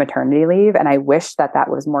of maternity leave. And I wish that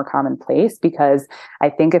was more commonplace, because I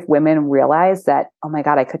think if women realize that, oh my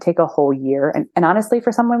God, I could take a whole year. And honestly,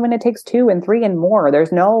 for some women, it takes 2 and 3 and more.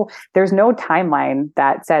 There's no timeline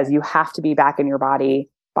that says you have to be back in your body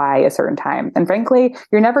by a certain time. And frankly,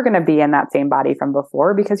 you're never going to be in that same body from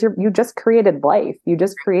before, because you just created life. You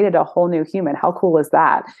just created a whole new human. How cool is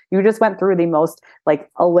that? You just went through the most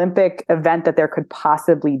Olympic event that there could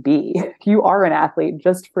possibly be. You are an athlete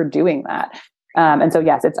just for doing that. And so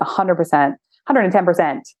yes, it's 100%,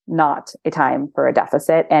 110% not a time for a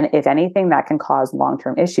deficit. And if anything, that can cause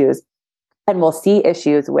long-term issues. And we'll see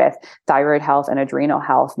issues with thyroid health and adrenal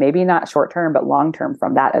health, maybe not short-term, but long-term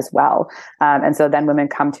from that as well. And so then women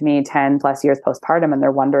come to me 10 plus years postpartum and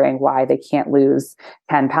they're wondering why they can't lose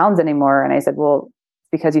 10 pounds anymore. And I said, well,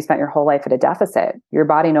 because you spent your whole life at a deficit. Your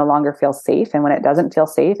body no longer feels safe. And when it doesn't feel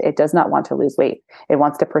safe, it does not want to lose weight. It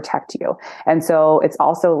wants to protect you. And so it's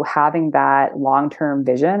also having that long-term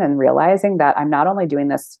vision and realizing that I'm not only doing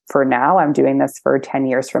this for now, I'm doing this for 10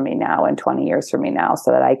 years from me now and 20 years from me now,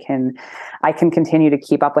 so that I can continue to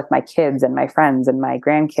keep up with my kids and my friends and my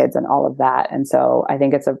grandkids and all of that. And so I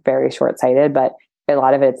think it's a very short-sighted, but a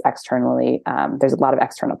lot of it's externally, there's a lot of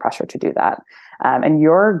external pressure to do that. And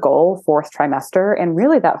your goal, fourth trimester, and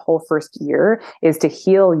really that whole first year, is to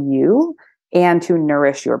heal you and to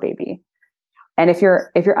nourish your baby. And if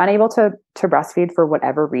you're unable to breastfeed for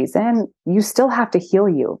whatever reason, you still have to heal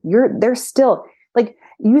you. There's still like,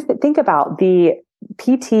 think about the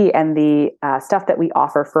PT and the stuff that we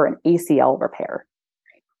offer for an ACL repair.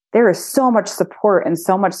 There is so much support and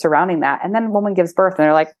so much surrounding that. And then a woman gives birth and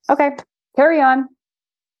they're like, okay, carry on.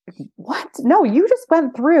 What? No, you just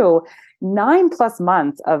went through 9+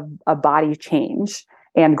 months of a body change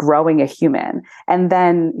and growing a human. And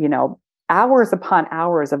then, hours upon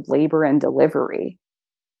hours of labor and delivery.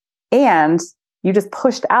 And you just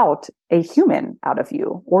pushed out a human out of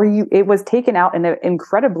you, or it was taken out in an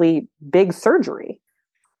incredibly big surgery.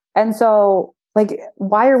 And so, like,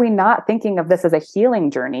 why are we not thinking of this as a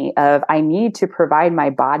healing journey of, I need to provide my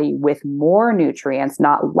body with more nutrients,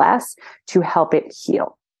 not less, to help it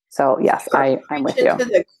heal? So yes, I'm with you. To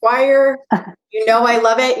the choir, I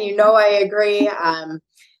love it. I agree.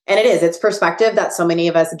 And it's perspective that so many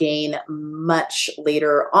of us gain much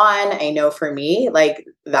later on. I know for me, like,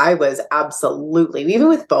 I was absolutely, even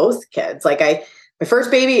with both kids, like my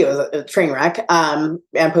first baby, it was a train wreck, and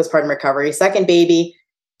postpartum recovery. Second baby,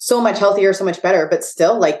 so much healthier, so much better, but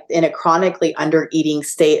still like in a chronically under eating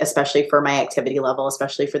state, especially for my activity level,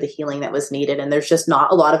 especially for the healing that was needed. And there's just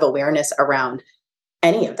not a lot of awareness around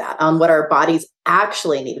any of that, on what our bodies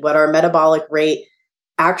actually need, what our metabolic rate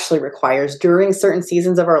actually requires during certain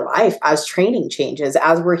seasons of our life, as training changes,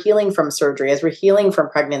 as we're healing from surgery, as we're healing from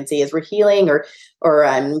pregnancy, as we're healing or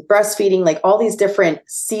breastfeeding, like all these different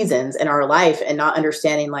seasons in our life, and not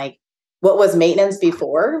understanding like what was maintenance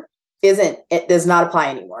before does not apply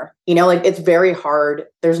anymore. Like, it's very hard.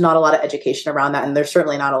 There's not a lot of education around that. And there's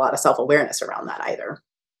certainly not a lot of self-awareness around that either.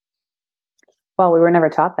 Well, we were never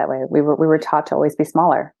taught that way. We were taught to always be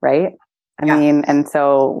smaller, right? I mean, and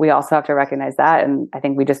so we also have to recognize that. And I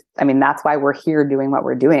think that's why we're here doing what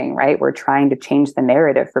we're doing, right? We're trying to change the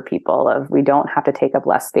narrative for people of, we don't have to take up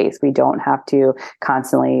less space. We don't have to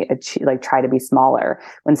constantly try to be smaller.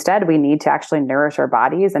 Instead, we need to actually nourish our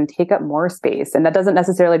bodies and take up more space. And that doesn't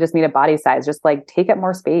necessarily just mean a body size, just like take up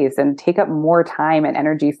more space and take up more time and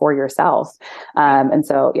energy for yourself. And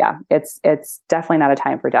so, it's definitely not a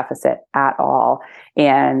time for deficit at all.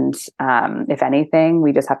 And if anything,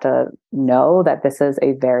 we just have to know that this is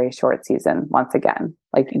a very short season. Once again,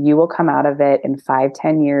 like, you will come out of it in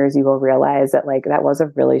 5-10 years. You will realize that like, that was a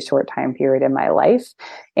really short time period in my life.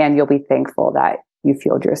 And you'll be thankful that you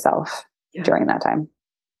fueled yourself during that time.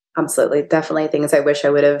 Absolutely. Definitely things I wish I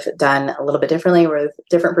would have done a little bit differently, with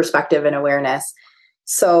different perspective and awareness.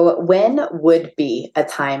 So when would be a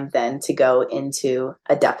time then to go into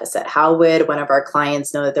a deficit? How would one of our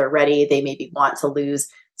clients know that they're ready? They maybe want to lose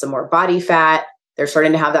some more body fat. They're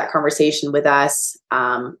starting to have that conversation with us.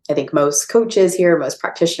 I think most coaches here, most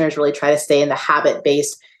practitioners really try to stay in the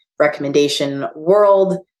habit-based recommendation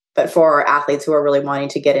world. But for our athletes who are really wanting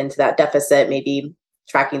to get into that deficit, maybe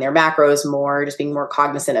tracking their macros more, just being more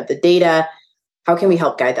cognizant of the data, how can we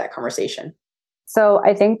help guide that conversation? So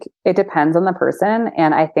I think it depends on the person.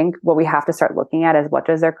 And I think what we have to start looking at is, what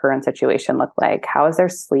does their current situation look like? How is their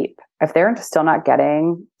sleep? If they're still not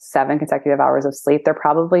getting 7 consecutive hours of sleep, they're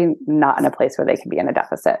probably not in a place where they can be in a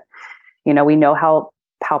deficit. We know how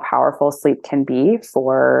powerful sleep can be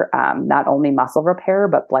for not only muscle repair,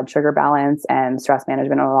 but blood sugar balance and stress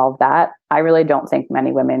management and all of that. I really don't think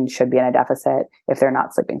many women should be in a deficit if they're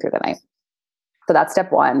not sleeping through the night. So that's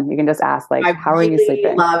step one. You can just ask, like, how are you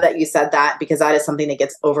sleeping? I love that you said that, because that is something that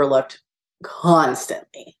gets overlooked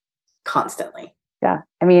constantly. Yeah.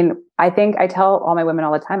 I mean, I tell all my women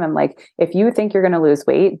all the time, I'm like, if you think you're going to lose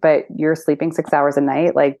weight, but you're sleeping 6 hours a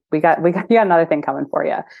night, like we got another thing coming for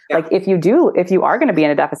you. Yeah. Like if you are going to be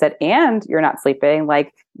in a deficit and you're not sleeping,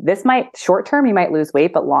 like this might short term, you might lose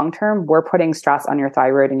weight, but long term, we're putting stress on your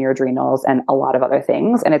thyroid and your adrenals and a lot of other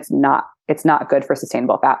things. And it's not good for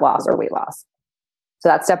sustainable fat loss or weight loss. So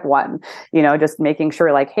that's step one, just making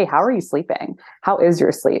sure like, hey, how are you sleeping? How is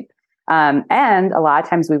your sleep? And a lot of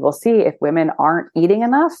times we will see if women aren't eating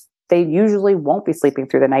enough, they usually won't be sleeping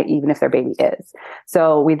through the night, even if their baby is.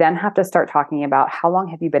 So we then have to start talking about, how long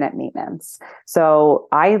have you been at maintenance? So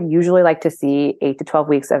I usually like to see 8 to 12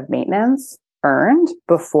 weeks of maintenance earned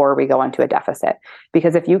before we go into a deficit.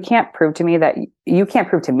 Because if you can't prove to me,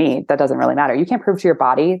 that doesn't really matter. You can't prove to your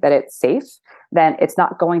body that it's safe, then it's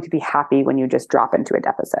not going to be happy when you just drop into a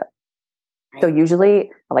deficit. So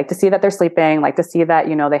usually I like to see that they're sleeping, like to see that,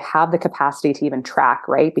 they have the capacity to even track,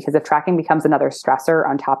 right? Because if tracking becomes another stressor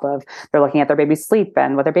on top of they're looking at their baby's sleep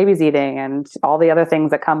and what their baby's eating and all the other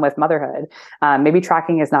things that come with motherhood, maybe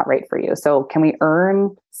tracking is not right for you. So can we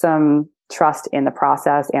earn some trust in the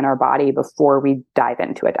process and our body before we dive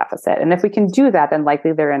into a deficit. And if we can do that, then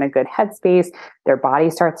likely they're in a good headspace. Their body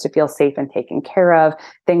starts to feel safe and taken care of.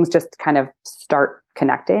 Things just kind of start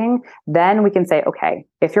connecting. Then we can say, okay,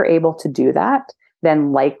 if you're able to do that,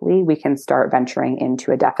 then likely we can start venturing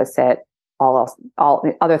into a deficit, all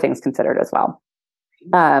other things considered as well.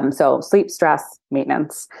 So sleep, stress,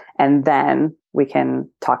 maintenance, and then we can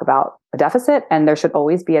talk about a deficit. And there should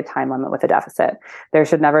always be a time limit with a deficit. There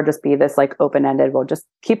should never just be this like open-ended, we'll just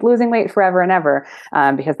keep losing weight forever and ever,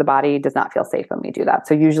 because the body does not feel safe when we do that.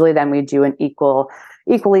 So usually then we do an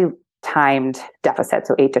equally timed deficit.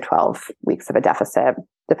 So 8 to 12 weeks of a deficit,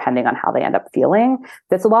 depending on how they end up feeling.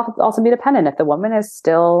 This will also be dependent. If the woman is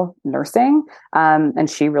still nursing, and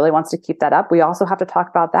she really wants to keep that up, we also have to talk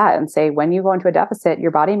about that and say, when you go into a deficit, your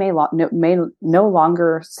body may no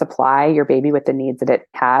longer supply your baby with the needs that it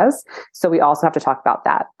has. So we also have to talk about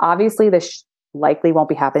that. Obviously, this likely won't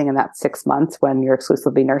be happening in that 6 months when you're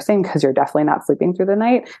exclusively nursing, because you're definitely not sleeping through the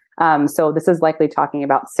night. So this is likely talking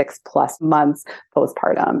about 6+ months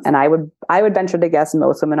postpartum. And I would venture to guess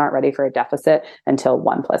most women aren't ready for a deficit until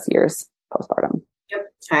 1+ years postpartum.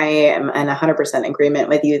 Yep. I am in 100% agreement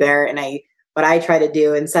with you there. And what I try to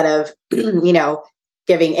do, instead of,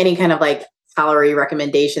 giving any kind of like calorie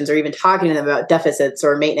recommendations or even talking to them about deficits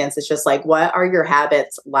or maintenance, it's just like, what are your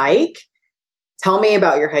habits like? Tell me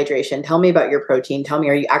about your hydration. Tell me about your protein. Tell me,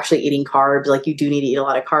 are you actually eating carbs? Like, you do need to eat a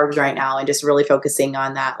lot of carbs right now, and just really focusing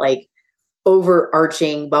on that, like,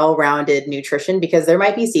 overarching, well-rounded nutrition, because there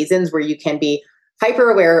might be seasons where you can be hyper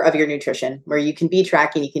aware of your nutrition, where you can be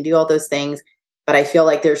tracking, you can do all those things. But I feel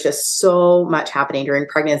like there's just so much happening during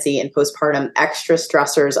pregnancy and postpartum, extra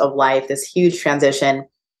stressors of life, this huge transition.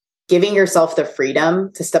 Giving yourself the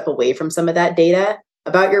freedom to step away from some of that data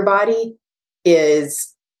about your body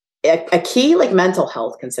is a key like mental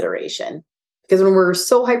health consideration, because when we're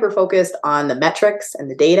so hyper focused on the metrics and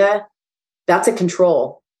the data, that's a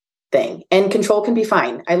control thing, and control can be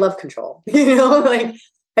fine. I love control, like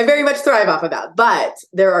I very much thrive off of that. But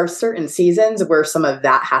there are certain seasons where some of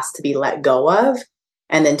that has to be let go of,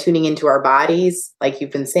 and then tuning into our bodies, like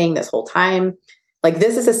you've been saying this whole time. Like,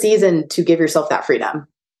 this is a season to give yourself that freedom.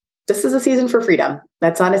 This is a season for freedom.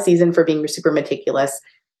 That's not a season for being super meticulous,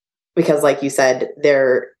 because like you said,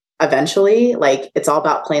 eventually, like, it's all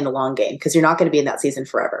about playing the long game, because you're not going to be in that season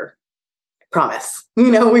forever. I promise.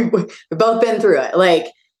 We've both been through it. Like,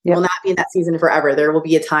 yep. We'll not be in that season forever. There will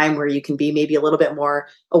be a time where you can be maybe a little bit more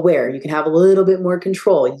aware. You can have a little bit more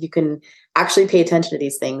control. You can actually pay attention to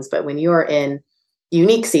these things. But when you are in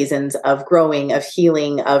unique seasons of growing, of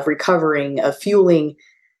healing, of recovering, of fueling,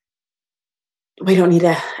 we don't need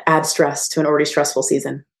to add stress to an already stressful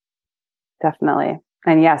season. Definitely.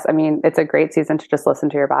 And yes, I mean, it's a great season to just listen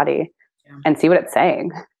to your body and see what it's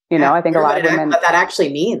saying. I think a lot of women, what that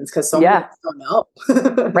actually means, because so many don't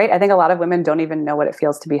know. Right. I think a lot of women don't even know what it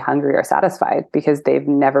feels to be hungry or satisfied, because they've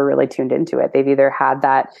never really tuned into it. They've either had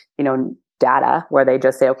that, data where they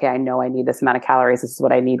just say, okay, I know I need this amount of calories. This is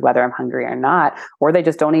what I need, whether I'm hungry or not, or they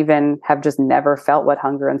just don't even have just never felt what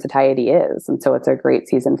hunger and satiety is. And so it's a great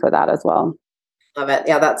season for that as well. Love it.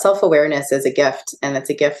 Yeah. That self-awareness is a gift, and it's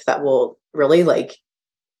a gift that will really like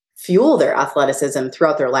fuel their athleticism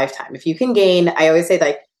throughout their lifetime. If you can gain, I always say,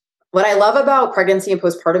 like, what I love about pregnancy and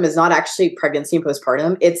postpartum is not actually pregnancy and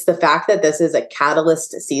postpartum. It's the fact that this is a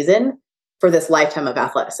catalyst season for this lifetime of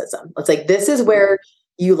athleticism. It's like, this is where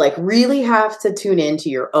you like really have to tune into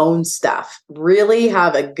your own stuff, really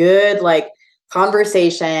have a good like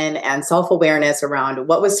conversation and self-awareness around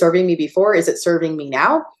what was serving me before. Is it serving me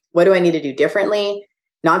now? What do I need to do differently?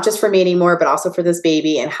 Not just for me anymore, but also for this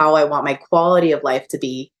baby, and how I want my quality of life to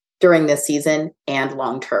be during this season and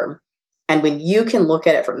long-term. And when you can look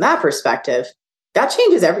at it from that perspective, that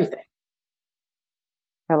changes everything.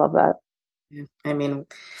 I love that. Yeah. I mean,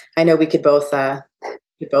 I know we could both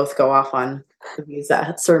go off on these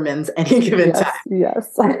sermons any given time.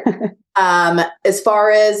 Yes. As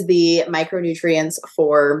far as the micronutrients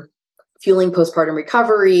for fueling postpartum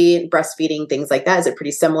recovery, breastfeeding, things like that, is it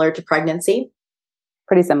pretty similar to pregnancy?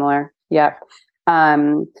 Pretty similar. Yep.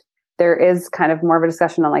 There is kind of more of a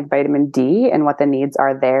discussion on like vitamin D and what the needs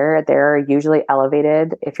are there. They're usually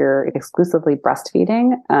elevated if you're exclusively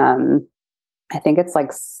breastfeeding. I think it's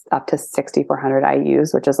like up to 6,400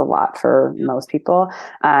 IUs, which is a lot for most people.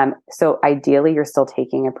 So ideally, you're still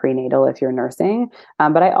taking a prenatal if you're nursing.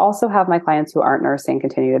 But I also have my clients who aren't nursing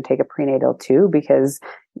continue to take a prenatal too, because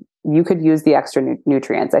you could use the extra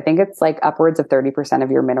nutrients. I think it's like upwards of 30%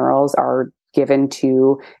 of your minerals are given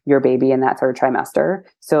to your baby in that third trimester.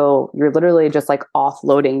 So you're literally just like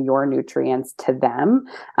offloading your nutrients to them.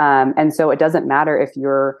 And so it doesn't matter if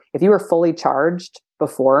you were fully charged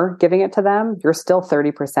before giving it to them, you're still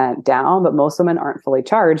 30% down, but most women aren't fully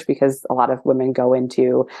charged because a lot of women go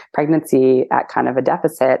into pregnancy at kind of a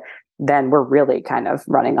deficit. Then we're really kind of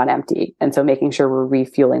running on empty. And so making sure we're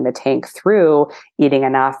refueling the tank through eating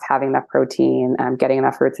enough, having enough protein, getting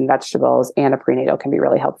enough fruits and vegetables, and a prenatal can be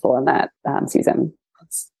really helpful in that season.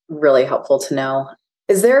 That's really helpful to know.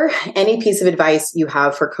 Is there any piece of advice you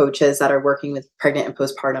have for coaches that are working with pregnant and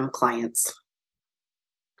postpartum clients?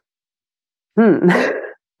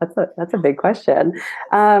 That's a big question.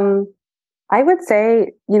 I would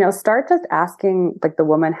say, start just asking like the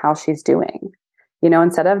woman how she's doing.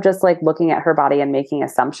 Instead of just like looking at her body and making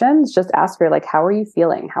assumptions, just ask her like, how are you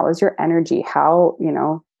feeling? How is your energy? How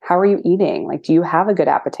are you eating? Like, do you have a good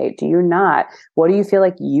appetite? Do you not? What do you feel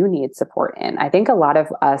like you need support in? I think a lot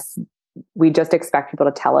of us, we just expect people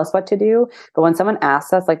to tell us what to do. But when someone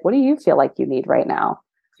asks us, like, what do you feel like you need right now?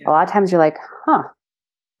 Yeah. A lot of times you're like,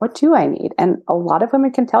 what do I need? And a lot of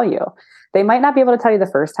women can tell you. They might not be able to tell you the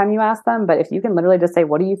first time you ask them, but if you can literally just say,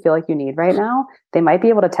 what do you feel like you need right now? They might be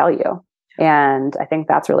able to tell you. And I think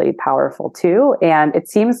that's really powerful too. And I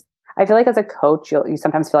feel like as a coach, you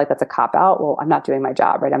sometimes feel like that's a cop out. Well, I'm not doing my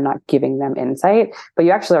job, right? I'm not giving them insight, but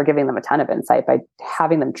you actually are giving them a ton of insight by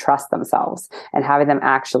having them trust themselves and having them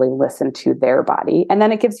actually listen to their body. And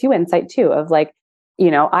then it gives you insight too of like,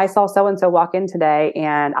 I saw so-and-so walk in today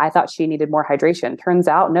and I thought she needed more hydration. Turns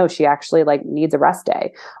out, no, she actually like needs a rest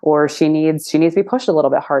day, or she needs to be pushed a little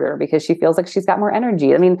bit harder because she feels like she's got more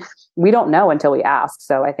energy. I mean, we don't know until we ask.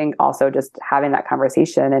 So I think also just having that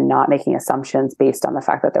conversation and not making assumptions based on the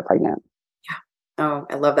fact that they're pregnant. Yeah. Oh,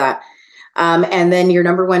 I love that. And then your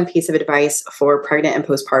number one piece of advice for pregnant and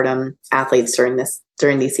postpartum athletes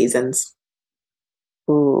during these seasons.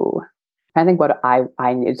 Ooh. I think what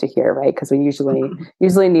I needed to hear, right? Because we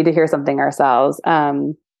usually need to hear something ourselves. I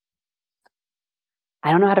don't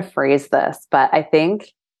know how to phrase this, but I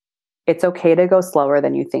think it's okay to go slower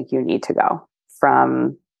than you think you need to go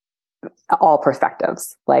from all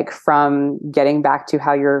perspectives, like from getting back to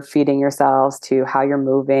how you're feeding yourselves, to how you're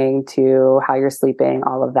moving, to how you're sleeping,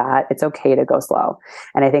 all of that. It's okay to go slow.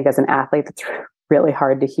 And I think as an athlete, it's really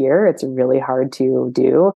hard to hear. It's really hard to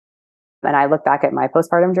do. And I look back at my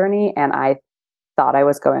postpartum journey and I thought I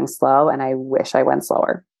was going slow and I wish I went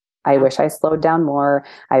slower. I wish I slowed down more.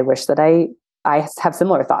 I wish that I have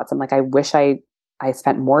similar thoughts. I'm like, I wish I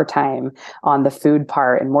spent more time on the food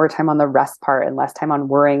part and more time on the rest part and less time on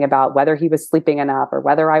worrying about whether he was sleeping enough or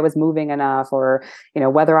whether I was moving enough or,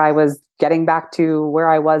 whether I was getting back to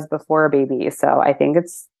where I was before a baby. So I think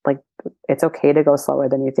it's okay to go slower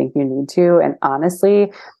than you think you need to. And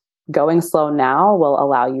honestly, going slow now will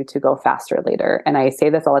allow you to go faster later. And I say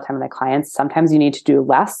this all the time to my clients. Sometimes you need to do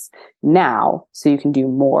less now so you can do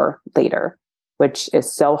more later, which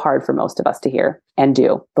is so hard for most of us to hear and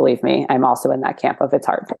do. Believe me, I'm also in that camp of it's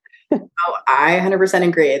hard. Oh, I 100%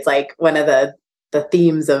 agree. It's like one of the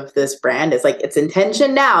themes of this brand is like, it's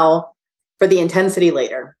intention now for the intensity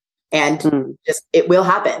later. And just, it will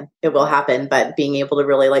happen. It will happen. But being able to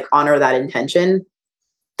really like honor that intention,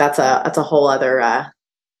 that's a whole other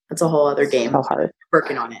game. So hard.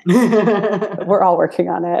 Working on it. We're all working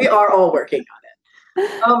on it. We are all working on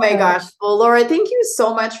it. Oh my gosh. Well, Laura, thank you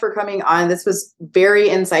so much for coming on. This was very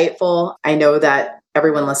insightful. I know that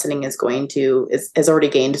everyone listening has already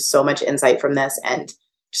gained so much insight from this, and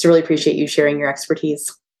just really appreciate you sharing your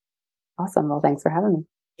expertise. Awesome. Well, thanks for having me.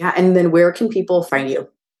 Yeah. And then where can people find you?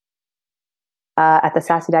 At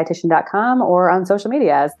theSassyDietitian.com or on social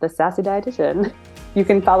media as The Sassy Dietitian. You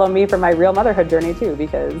can follow me for my real motherhood journey too,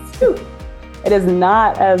 because it is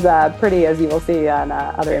not as pretty as you will see on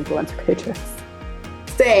other influencer pages.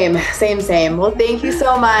 Same. Well, thank you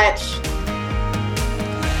so much.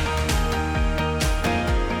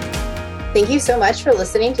 Thank you so much for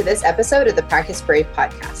listening to this episode of the Practice Brave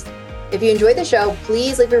podcast. If you enjoyed the show,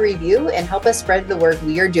 please leave a review and help us spread the work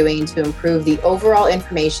we are doing to improve the overall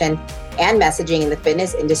information and messaging in the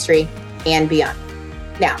fitness industry and beyond.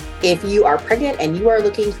 Now, if you are pregnant and you are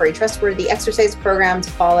looking for a trustworthy exercise program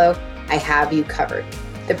to follow, I have you covered.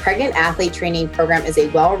 The Pregnant Athlete Training Program is a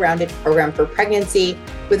well-rounded program for pregnancy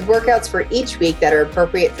with workouts for each week that are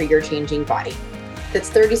appropriate for your changing body. That's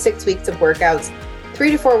 36 weeks of workouts,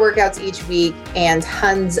 3 to 4 workouts each week, and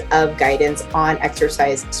tons of guidance on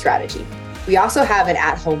exercise strategy. We also have an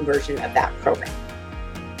at-home version of that program.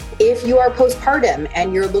 If you are postpartum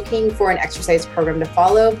and you're looking for an exercise program to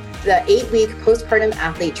follow, the 8-week postpartum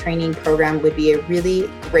athlete training program would be a really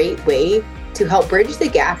great way to help bridge the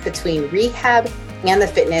gap between rehab and the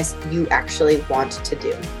fitness you actually want to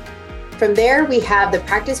do. From there, we have the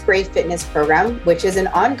Practice Brave Fitness program, which is an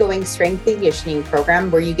ongoing strength and conditioning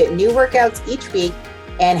program where you get new workouts each week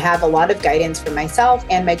and have a lot of guidance from myself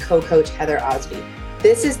and my co-coach, Heather Osby.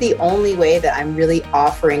 This is the only way that I'm really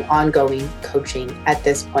offering ongoing coaching at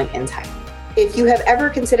this point in time. If you have ever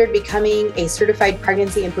considered becoming a certified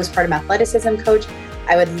pregnancy and postpartum athleticism coach,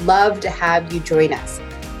 I would love to have you join us.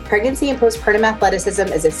 Pregnancy and Postpartum Athleticism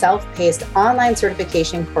is a self-paced online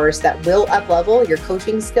certification course that will up-level your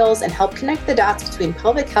coaching skills and help connect the dots between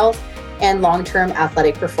pelvic health and long-term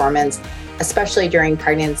athletic performance, especially during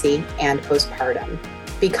pregnancy and postpartum.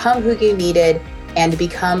 Become who you needed and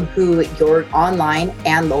become who your online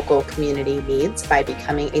and local community needs by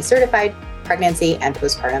becoming a certified pregnancy and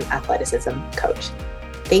postpartum athleticism coach.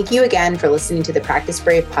 Thank you again for listening to the Practice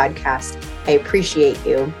Brave podcast. I appreciate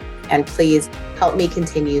you. And please help me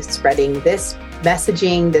continue spreading this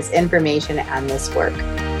messaging, this information, and this work.